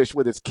Go Fish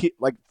with his kid,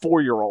 like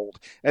 4-year-old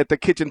at the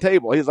kitchen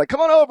table. He was like,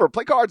 "Come on over,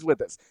 play cards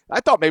with us."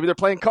 I thought maybe they're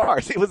playing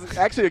cards. It was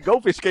actually a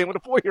Go Fish game with a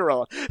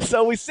 4-year-old.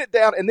 So we sit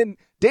down, and then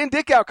Dan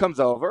Dickow comes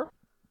over,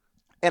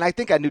 and I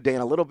think I knew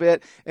Dan a little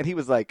bit, and he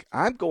was like,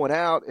 "I'm going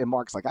out," and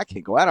Mark's like, "I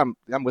can't go out.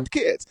 I'm with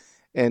kids."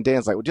 And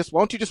Dan's like, "Well, why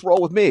don't you just roll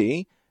with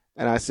me?"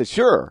 And I said,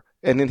 "Sure."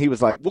 And then he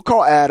was like, "We'll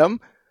call Adam."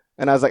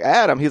 And I was like,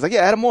 "Adam?" He's like,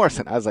 "Yeah, Adam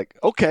Morrison." I was like,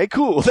 "Okay,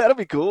 cool. That'll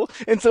be cool."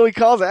 And so he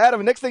calls Adam.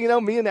 And next thing you know,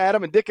 me and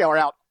Adam and Dickow are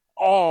out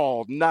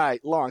all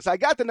night long. So I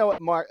got to know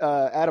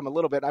Adam a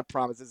little bit. And I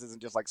promise this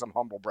isn't just like some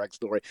humble brag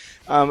story.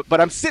 But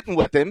I'm sitting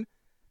with him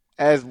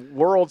as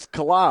worlds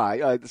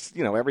collide.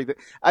 Everything.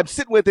 I'm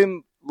sitting with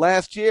him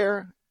last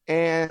year,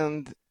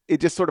 and it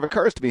just sort of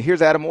occurs to me.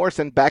 Here's Adam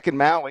Morrison back in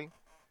Maui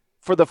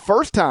for the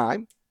first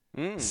time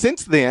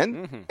since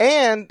then. Mm-hmm.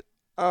 And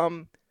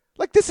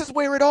this is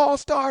where it all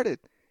started.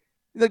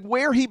 Like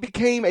where he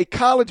became a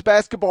college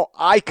basketball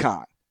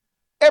icon.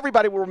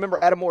 Everybody will remember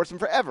Adam Morrison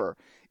forever.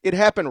 It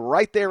happened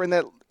right there in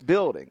that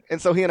building.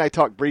 And so he and I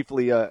talked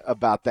briefly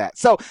about that.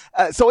 So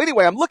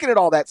anyway, I'm looking at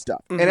all that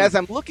stuff. Mm-hmm. And as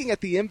I'm looking at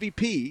the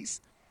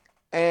MVPs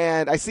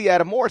and I see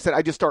Adam Morrison,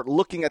 I just start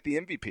looking at the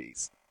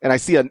MVPs. And I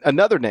see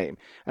another name.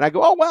 And I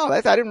go, "Oh, wow,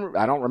 I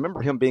don't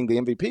remember him being the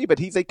MVP, but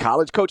he's a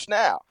college coach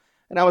now."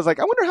 And I was like,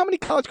 I wonder how many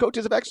college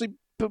coaches have actually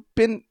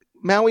been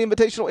Maui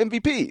Invitational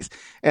MVPs.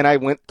 And I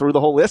went through the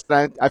whole list,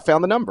 and I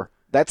found the number.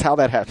 That's how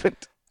that happened.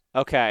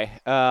 Okay.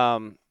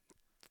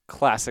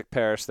 Classic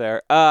Parrish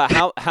there.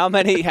 How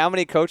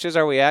many coaches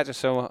are we at, just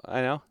so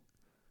I know?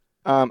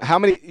 How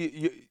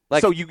many?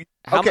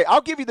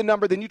 I'll give you the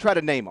number, then you try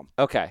to name them.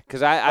 Okay,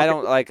 because I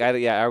don't like.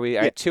 Are we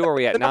at 2? Or are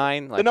we at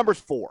 9? The number's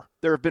 4.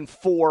 There have been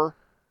 4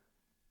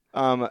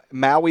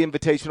 Maui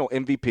Invitational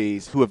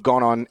MVPs who have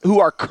gone on, who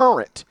are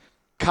current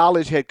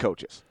college head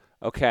coaches.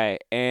 Okay,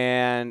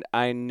 and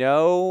I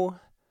know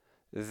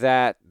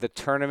that the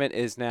tournament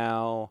is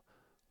now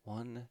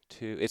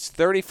it's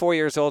 34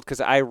 years old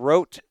because I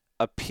wrote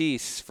a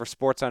piece for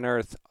Sports on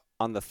Earth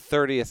on the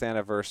 30th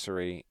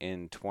anniversary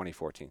in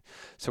 2014.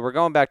 So we're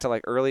going back to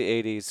like early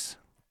 80s.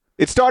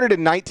 It started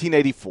in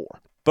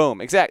 1984. Boom,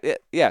 exactly.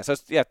 Yeah, so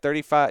it's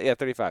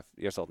 35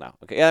 years old now.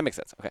 Okay, yeah, that makes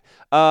sense. Okay.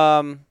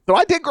 So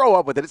I did grow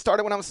up with it. It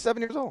started when I was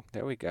 7 years old.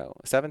 There we go.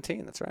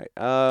 17, that's right.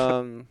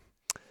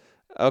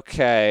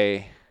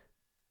 Okay.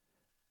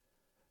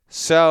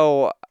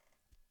 So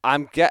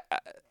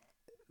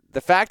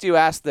the fact you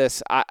asked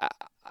this,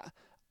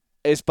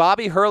 is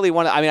Bobby Hurley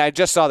one of, I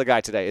just saw the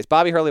guy today. Is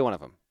Bobby Hurley one of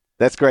them?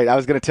 That's great. I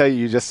was going to tell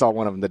you just saw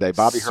one of them today.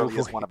 Bobby Hurley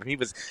is one of them. He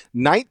was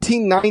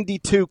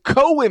 1992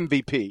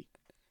 co-MVP.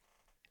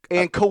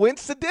 And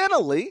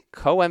coincidentally,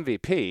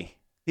 co-MVP.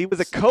 He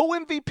was a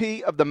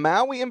co-MVP of the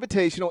Maui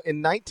Invitational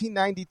in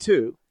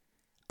 1992.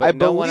 But I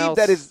believe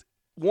that is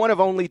one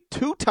of only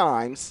 2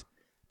 times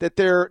that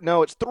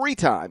it's 3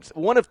 times.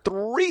 One of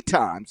 3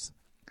 times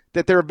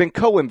that there have been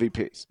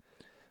co-MVPs.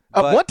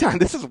 One time,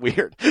 this is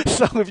weird.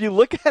 So if you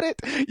look at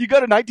it, you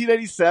go to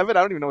 1987. I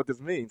don't even know what this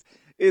means.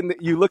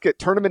 You look at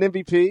tournament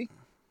MVP.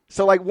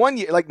 So like one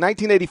year, like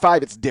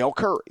 1985, it's Dale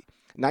Curry.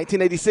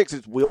 1986,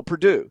 it's Will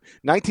Perdue.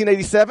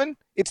 1987,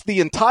 it's the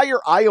entire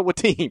Iowa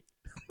team.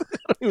 I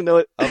don't even know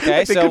it.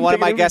 Okay, so one of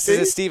my guesses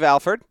is Steve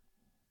Alford.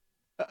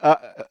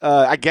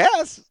 I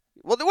guess.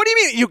 Well, what do you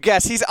mean you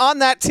guess? He's on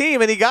that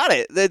team and he got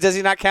it. Does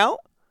he not count?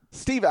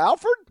 Steve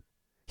Alford?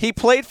 He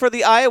played for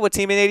the Iowa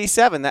team in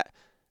 '87.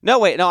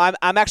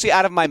 I'm actually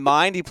out of my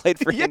mind. He played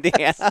for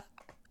Indiana.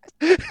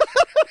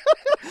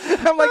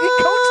 I'm like, he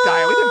coached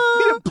Iowa.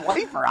 He didn't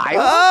play for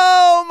Iowa.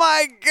 Oh,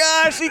 my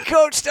gosh. He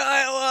coached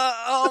Iowa.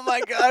 Oh,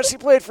 my gosh. He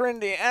played for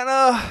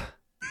Indiana.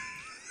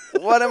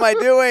 What am I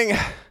doing?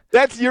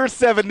 That's your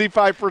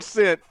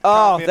 75%.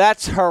 Oh,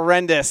 that's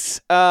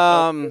horrendous.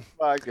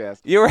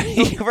 Podcast.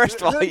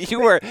 First of all, you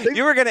were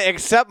going to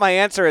accept my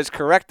answer as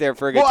correct there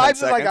for a good 10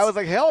 seconds. I was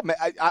like, hell, man.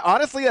 I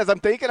honestly, as I'm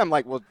thinking, I'm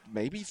like, well,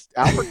 maybe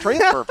Alfred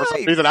transfer for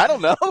some reason. I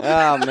don't know.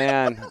 Oh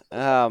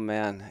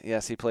man.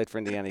 Yes, he played for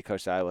Indiana. He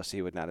coached Iowa, so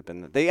he would not have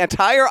been the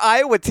entire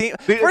Iowa team.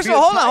 First of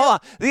all, hold on.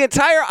 The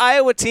entire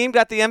Iowa team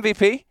got the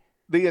MVP.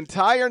 The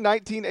entire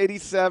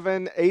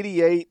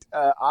 1987-88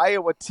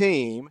 Iowa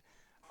team.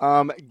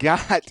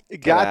 Got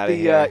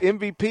the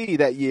MVP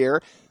that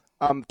year.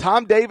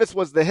 Tom Davis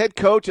was the head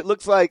coach. It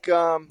looks like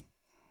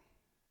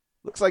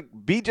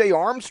B.J.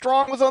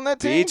 Armstrong was on that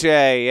team.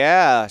 B.J.,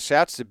 yeah.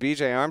 Shouts to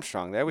B.J.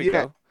 Armstrong. There we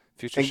go.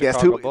 Future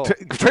Chicago Bull.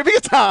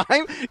 Trivia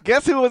time.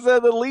 Guess who was the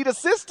lead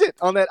assistant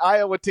on that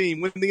Iowa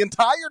team when the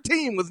entire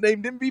team was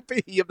named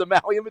MVP of the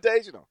Maui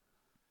Invitational?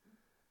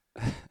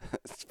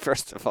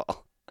 First of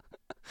all,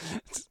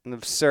 it's an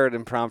absurd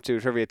impromptu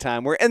trivia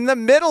time. We're in the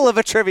middle of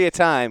a trivia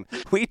time.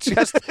 We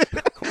just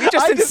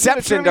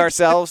inceptioned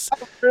ourselves.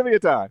 Trivia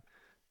time.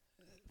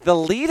 The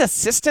lead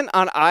assistant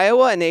on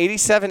Iowa in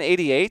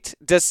 87-88.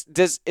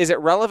 Is it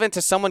relevant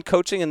to someone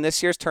coaching in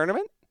this year's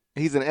tournament?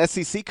 He's an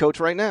SEC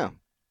coach right now.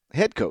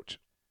 Head coach.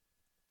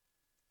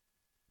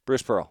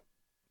 Bruce Pearl.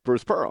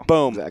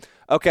 Boom. Exactly.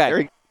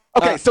 Okay.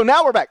 Okay, so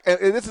now we're back.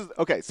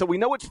 So we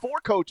know which 4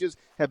 coaches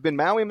have been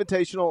Maui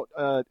Invitational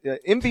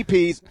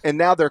MVPs, and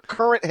now they're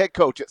current head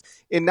coaches.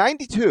 In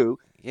 '92,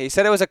 yeah, you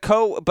said it was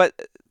but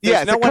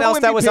there's no one else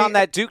that was on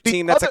that Duke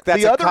team.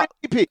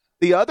 MVP.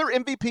 The other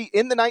MVP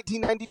in the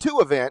 1992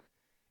 event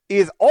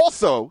is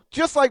also,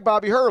 just like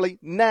Bobby Hurley,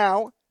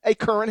 now a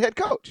current head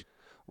coach.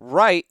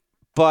 Right,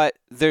 but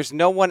there's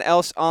no one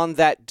else on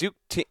that Duke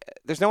team.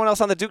 There's no one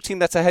else on the Duke team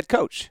that's a head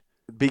coach.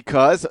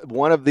 Because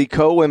one of the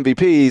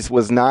co-MVPs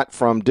was not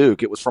from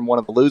Duke. It was from one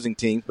of the losing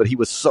teams, but he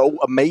was so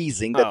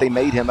amazing that they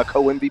made him a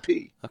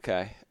co-MVP.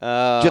 Okay.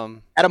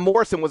 Adam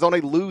Morrison was on a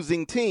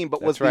losing team,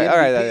 but was right. the MVP. All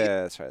right,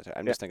 that's right.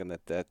 I'm just thinking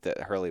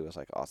that Hurley was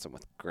like awesome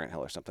with Grant Hill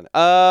or something.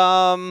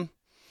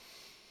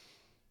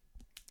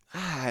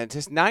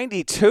 Just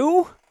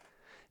 92?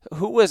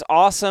 Who was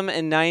awesome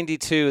in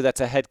 92 that's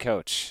a head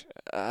coach?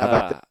 How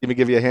about that? Let me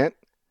give you a hint.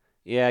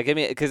 Yeah, give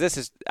me,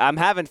 because I'm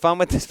having fun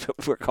with this,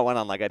 but we're going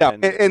on like I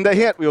tend to. And the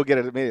hint, we'll get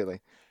it immediately.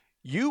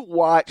 You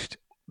watched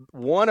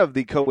one of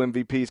the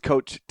co-MVPs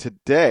coach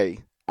today.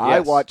 Yes. I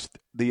watched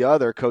the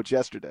other coach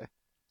yesterday.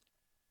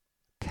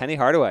 Penny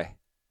Hardaway.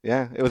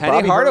 Yeah, it was Penny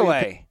Bobby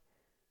Hardaway.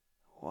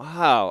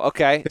 Wow.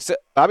 Okay. So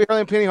Bobby Hurley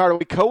and Penny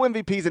Hardaway,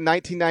 co-MVPs in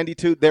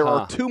 1992. There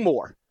are 2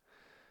 more.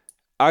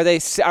 Are they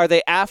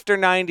after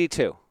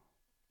 92?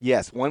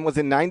 Yes. One was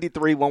in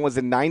 93. One was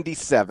in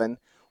 97.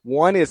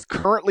 One is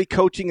currently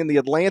coaching in the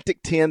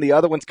Atlantic 10. The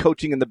other one's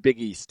coaching in the Big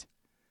East.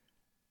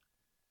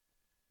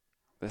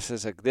 This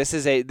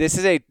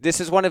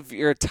is one of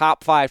your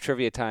top 5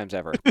 trivia times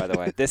ever, by the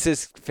way. This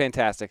is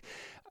fantastic.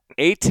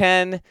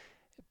 A-10,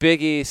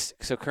 Big East.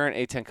 So current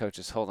A-10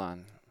 coaches. Hold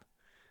on.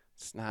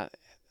 It's not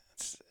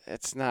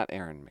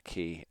Aaron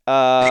McKee.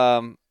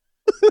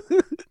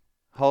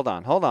 Hold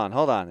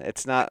on.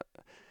 It's not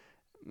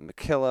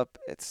McKillop.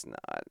 It's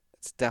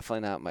definitely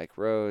not Mike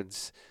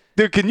Rhodes.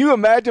 Dude, can you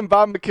imagine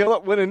Bob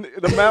McKillop winning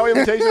the Maui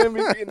Invitational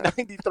MVP in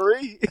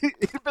 '93?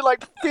 It'd be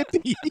like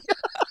 50.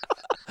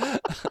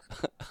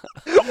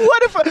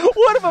 What if a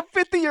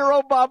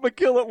 50-year-old Bob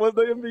McKillop was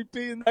the MVP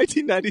in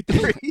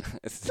 1993?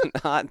 It's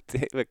not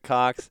David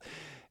Cox.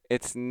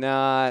 It's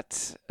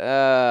not.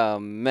 Oh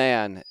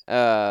man.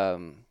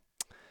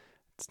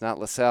 It's not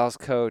LaSalle's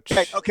coach.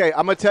 Okay,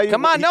 I'm gonna tell you.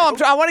 Come on, no,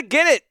 I want to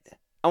get it.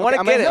 I want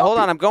to get it. Hold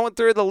on, I'm going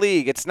through the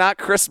league. It's not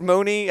Chris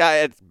Mooney.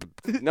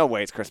 No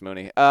way, it's Chris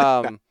Mooney.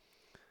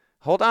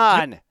 Hold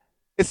on.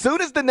 As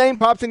soon as the name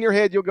pops in your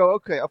head, you'll go,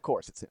 okay, of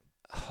course it's him.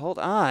 Hold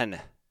on.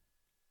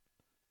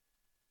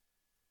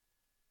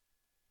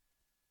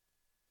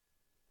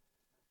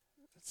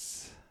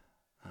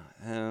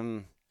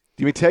 Let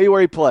me tell you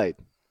where he played.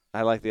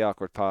 I like the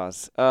awkward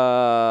pause.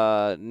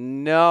 No.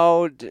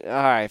 All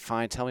right,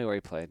 fine. Tell me where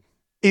he played.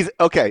 He's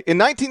okay. In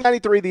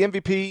 1993, the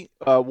MVP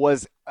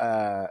was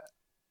a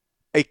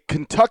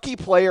Kentucky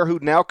player who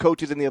now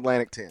coaches in the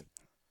Atlantic 10.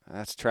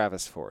 That's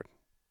Travis Ford.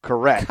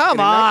 Correct.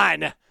 Come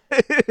on.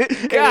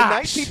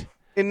 Gosh.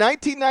 In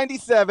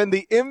 1997,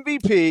 the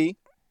MVP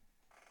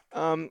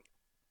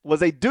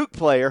was a Duke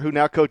player who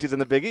now coaches in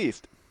the Big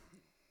East.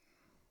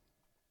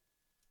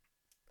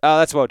 Oh,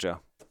 that's Wojo.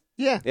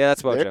 Yeah,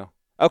 that's Wojo.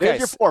 Okay. There's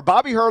your 4.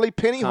 Bobby Hurley,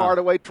 Penny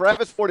Hardaway,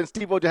 Travis Ford, and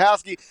Steve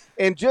Wojciechowski.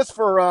 And just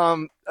for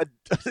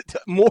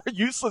more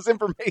useless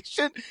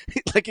information,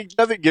 like it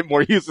doesn't get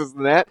more useless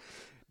than that,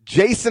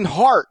 Jason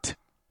Hart,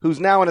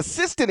 who's now an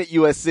assistant at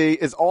USC,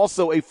 is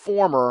also a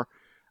former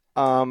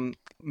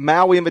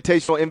Maui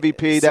Invitational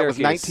MVP. That was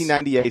Syracuse.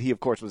 1998. He, of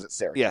course, was at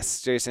Syracuse.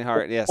 Yes, Jason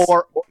Hart, yes.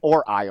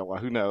 Or Iowa.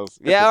 Who knows?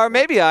 Yeah, or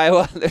maybe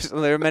Iowa.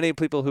 There are many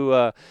people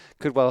who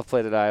could well have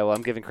played at Iowa.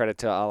 I'm giving credit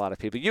to a lot of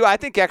people. I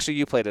think actually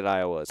you played at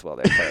Iowa as well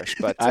there, Parrish.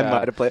 But I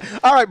might have played.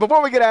 All right,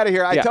 before we get out of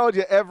here, I told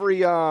you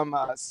every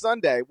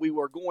Sunday we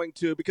were going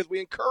to, because we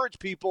encourage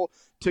people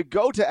to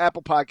go to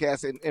Apple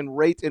Podcasts and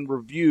rate and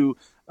review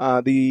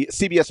the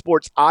CBS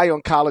Sports Eye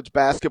on College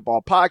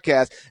Basketball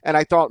podcast. And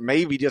I thought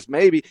maybe, just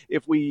maybe,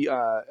 if we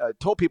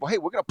told people, hey,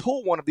 we're going to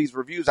pull one of these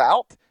reviews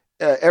out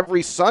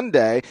every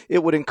Sunday,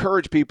 it would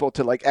encourage people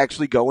to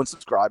actually go and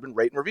subscribe and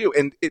rate and review.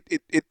 And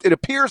it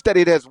appears that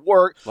it has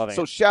worked.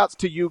 So shouts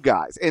to you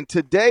guys. And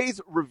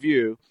today's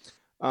review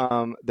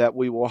that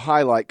we will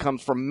highlight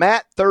comes from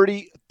Matt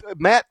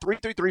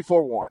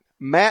 33341.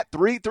 Matt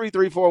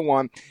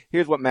 33341.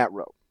 Here's what Matt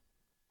wrote.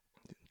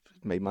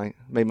 Made my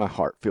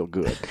heart feel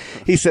good.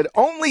 He said,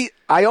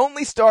 I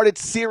only started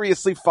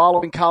seriously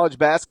following college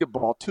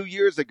basketball 2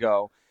 years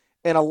ago,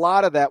 and a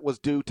lot of that was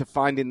due to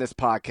finding this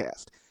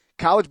podcast.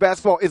 College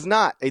basketball is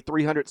not a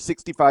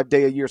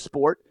 365-day-a-year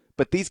sport,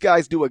 but these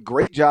guys do a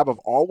great job of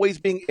always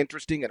being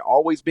interesting and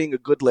always being a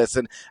good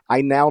listen.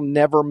 I now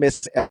never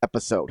miss an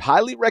episode.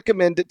 Highly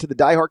recommend it to the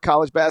diehard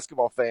college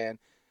basketball fan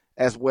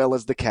as well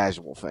as the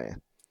casual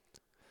fan.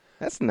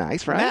 That's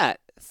nice, right? Matt,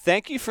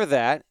 thank you for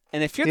that.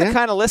 And if you're the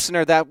kind of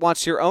listener that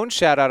wants your own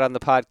shout-out on the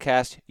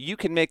podcast, you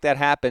can make that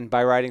happen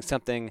by writing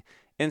something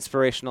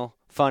inspirational,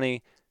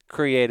 funny,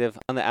 creative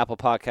on the Apple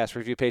Podcast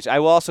review page. I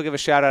will also give a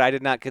shout-out. I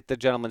did not get the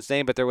gentleman's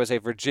name, but there was a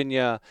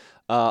Virginia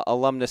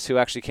alumnus who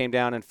actually came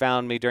down and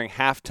found me during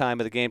halftime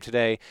of the game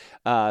today,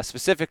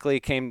 specifically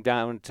came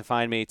down to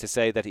find me to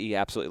say that he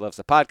absolutely loves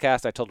the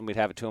podcast. I told him we'd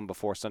have it to him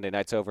before Sunday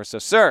night's over. So,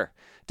 sir,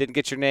 didn't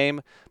get your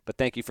name, but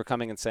thank you for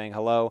coming and saying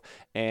hello,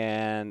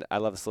 and I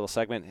love this little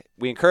segment.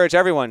 We encourage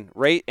everyone,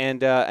 rate and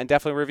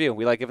definitely review.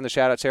 We like giving the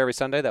shout-outs here every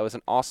Sunday. That was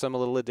an awesome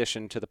little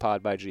addition to the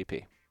pod by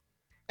GP.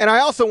 And I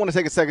also want to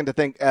take a second to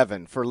thank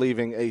Evan for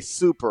leaving a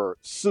super,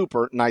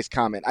 super nice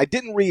comment. I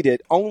didn't read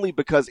it only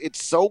because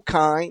it's so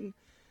kind,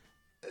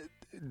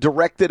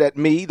 directed at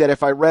me, that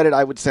if I read it,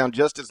 I would sound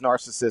just as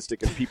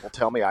narcissistic as people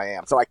tell me I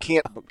am. So I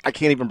can't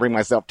even bring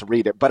myself to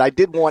read it. But I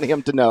did want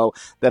him to know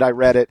that I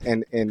read it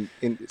and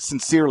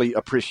sincerely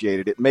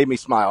appreciated it. It made me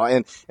smile.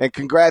 And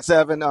congrats,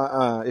 Evan,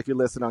 if you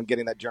listen, on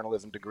getting that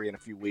journalism degree in a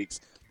few weeks.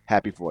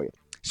 Happy for you.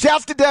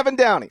 Shouts to Devin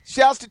Downey.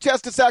 Shouts to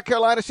Chester, South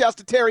Carolina. Shouts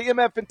to Terry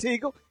M.F. and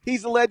Teagle.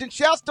 He's a legend.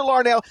 Shouts to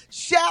Larnell.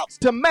 Shouts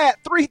to Matt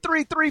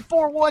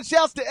 33341.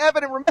 Shouts to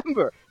Evan. And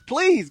remember,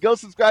 please go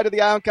subscribe to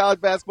the Eye on College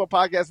Basketball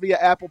Podcast via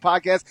Apple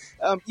Podcasts.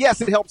 Yes,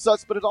 it helps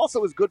us, but it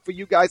also is good for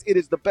you guys. It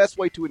is the best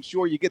way to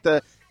ensure you get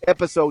the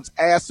episodes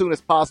as soon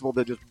as possible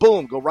to just,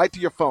 boom, go right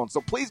to your phone.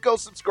 So please go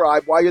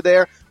subscribe while you're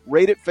there.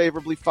 Rate it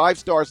favorably. 5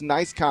 stars,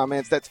 nice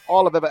comments. That's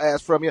all I've ever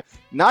asked from you.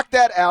 Knock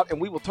that out, and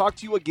we will talk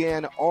to you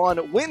again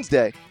on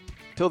Wednesday.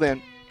 Till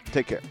then,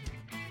 take care.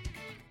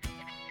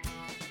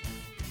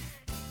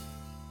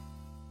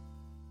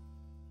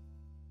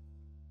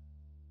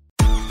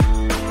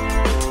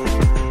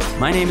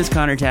 My name is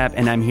Connor Tapp,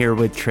 and I'm here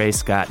with Trey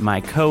Scott,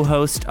 my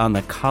co-host on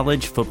the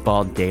College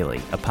Football Daily,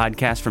 a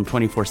podcast from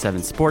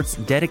 24/7 Sports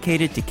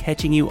dedicated to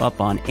catching you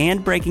up on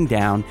and breaking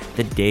down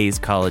the day's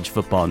college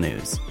football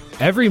news.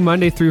 Every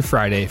Monday through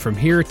Friday, from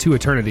here to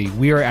eternity,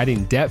 we are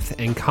adding depth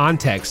and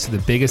context to the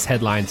biggest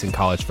headlines in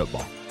college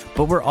football.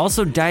 But we're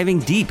also diving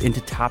deep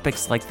into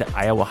topics like the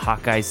Iowa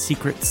Hawkeyes'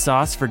 secret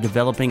sauce for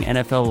developing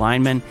NFL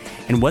linemen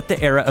and what the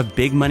era of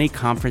big money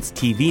conference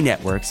TV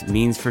networks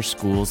means for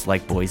schools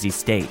like Boise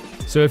State.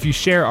 So if you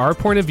share our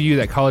point of view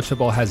that college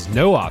football has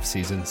no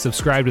offseason,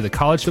 subscribe to the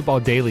College Football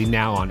Daily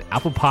now on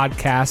Apple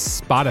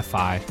Podcasts,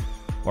 Spotify,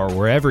 or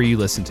wherever you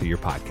listen to your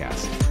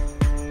podcasts.